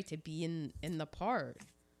McMurray to be in the part.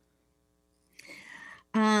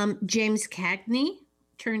 James Cagney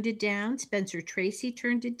turned it down. Spencer Tracy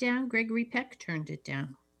turned it down. Gregory Peck turned it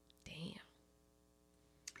down. Damn.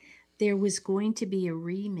 There was going to be a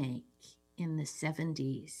remake in the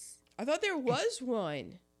 70s. I thought there was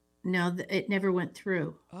one. No, it never went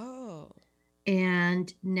through. Oh.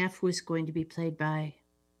 And Neff was going to be played by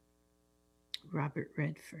Robert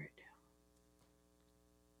Redford.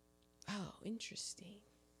 Oh, interesting.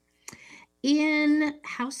 In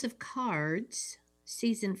House of Cards,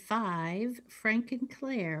 season 5, Frank and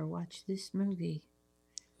Claire. Watch this movie.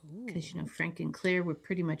 Because, Frank and Claire were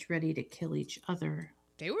pretty much ready to kill each other.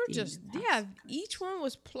 They were each one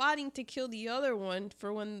was plotting to kill the other one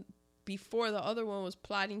before the other one was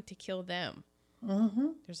plotting to kill them.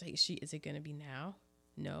 There's like, is it going to be now?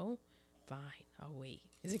 No? Fine, I'll wait.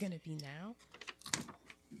 Is it going to be now?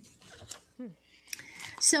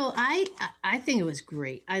 So I think it was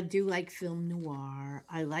great. I do like film noir.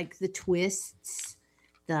 I like the twists.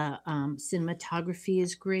 The cinematography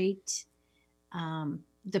is great.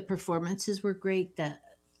 The performances were great.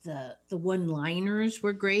 The one-liners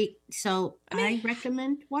were great. So I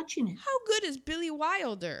recommend watching it. How good is Billy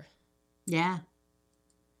Wilder? Yeah.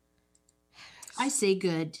 I say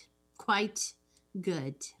good. Quite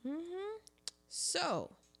good.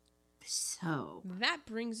 So that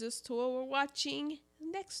brings us to what we're watching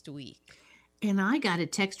next week. And I got a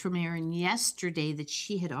text from Erin yesterday that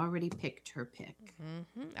she had already picked her pick.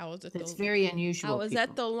 That's very unusual. I was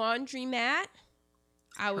at the laundromat.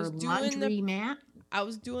 I was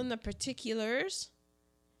doing the particulars.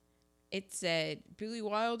 It said Billy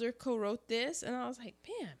Wilder co-wrote this, and I was like,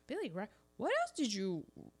 man, Billy, what else did you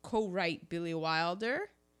co-write, Billy Wilder?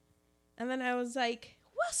 And then I was like,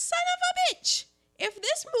 well, son of a bitch, if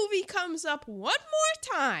this movie comes up one more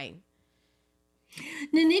time,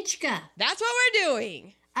 Ninotchka. That's what we're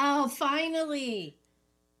doing. Oh, finally.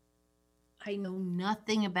 I know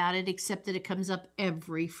nothing about it except that it comes up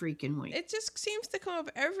every freaking week. It just seems to come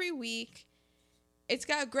up every week. It's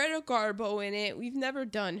got Greta Garbo in it. We've never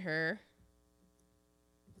done her.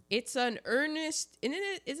 It's an Ernest,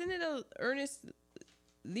 isn't it a Ernest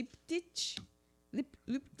Liptich?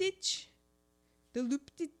 Liptich? The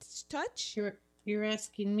Liptich touch? You're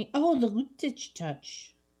asking me. Oh, the Liptich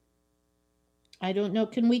touch. I don't know.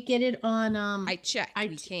 Can we get it on I checked.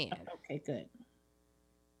 We can. Okay, good.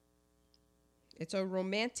 It's a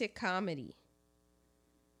romantic comedy.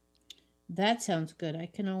 That sounds good. I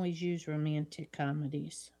can always use romantic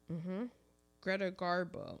comedies. Greta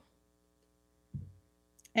Garbo.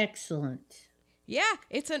 Excellent. Yeah,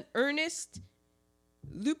 it's an Ernest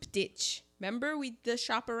Luptich. Remember the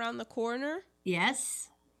shop around the corner? Yes.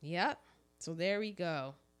 Yep. So there we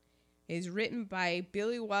go. It's written by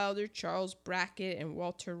Billy Wilder, Charles Brackett, and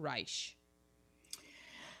Walter Reich.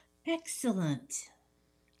 Excellent.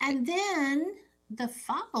 And then the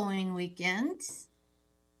following weekend,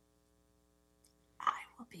 I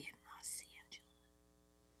will be in Los Angeles.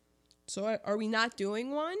 So are we not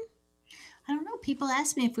doing one? I don't know. People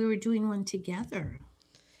asked me if we were doing one together.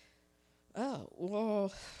 Oh,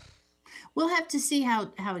 well. We'll have to see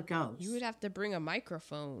how it goes. You would have to bring a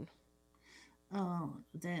microphone. Oh,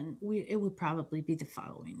 then it would probably be the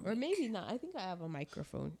following week. Or maybe not. I think I have a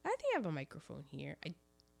microphone. I here. I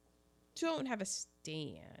don't have a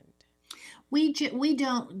stand. We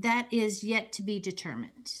don't. That is yet to be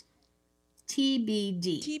determined.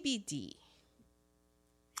 TBD.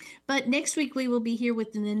 But next week we will be here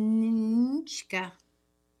with the Ninotchka.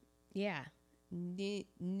 Yeah.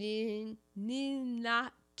 Ninotchka.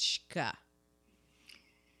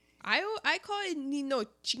 I call it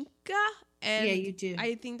Ninotchka, Yeah, And you do.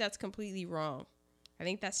 I think that's completely wrong. I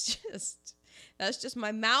think that's just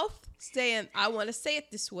my mouth saying I want to say it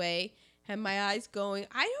this way, and my eyes going,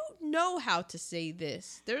 I don't know how to say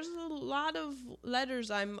this. There's a lot of letters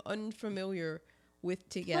I'm unfamiliar with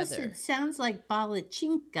Plus, together. it sounds like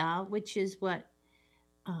balachinka, which is what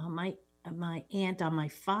my aunt on my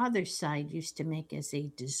father's side used to make as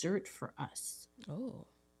a dessert for us. Oh.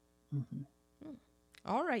 Mhm.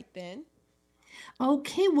 All right then.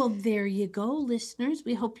 Okay, well, there you go, listeners.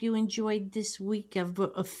 We hope you enjoyed this week of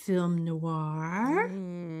film noir.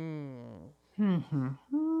 Mm. Mhm.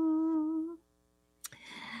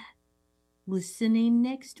 Listening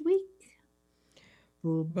next week.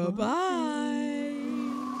 Bye Bye bye. bye.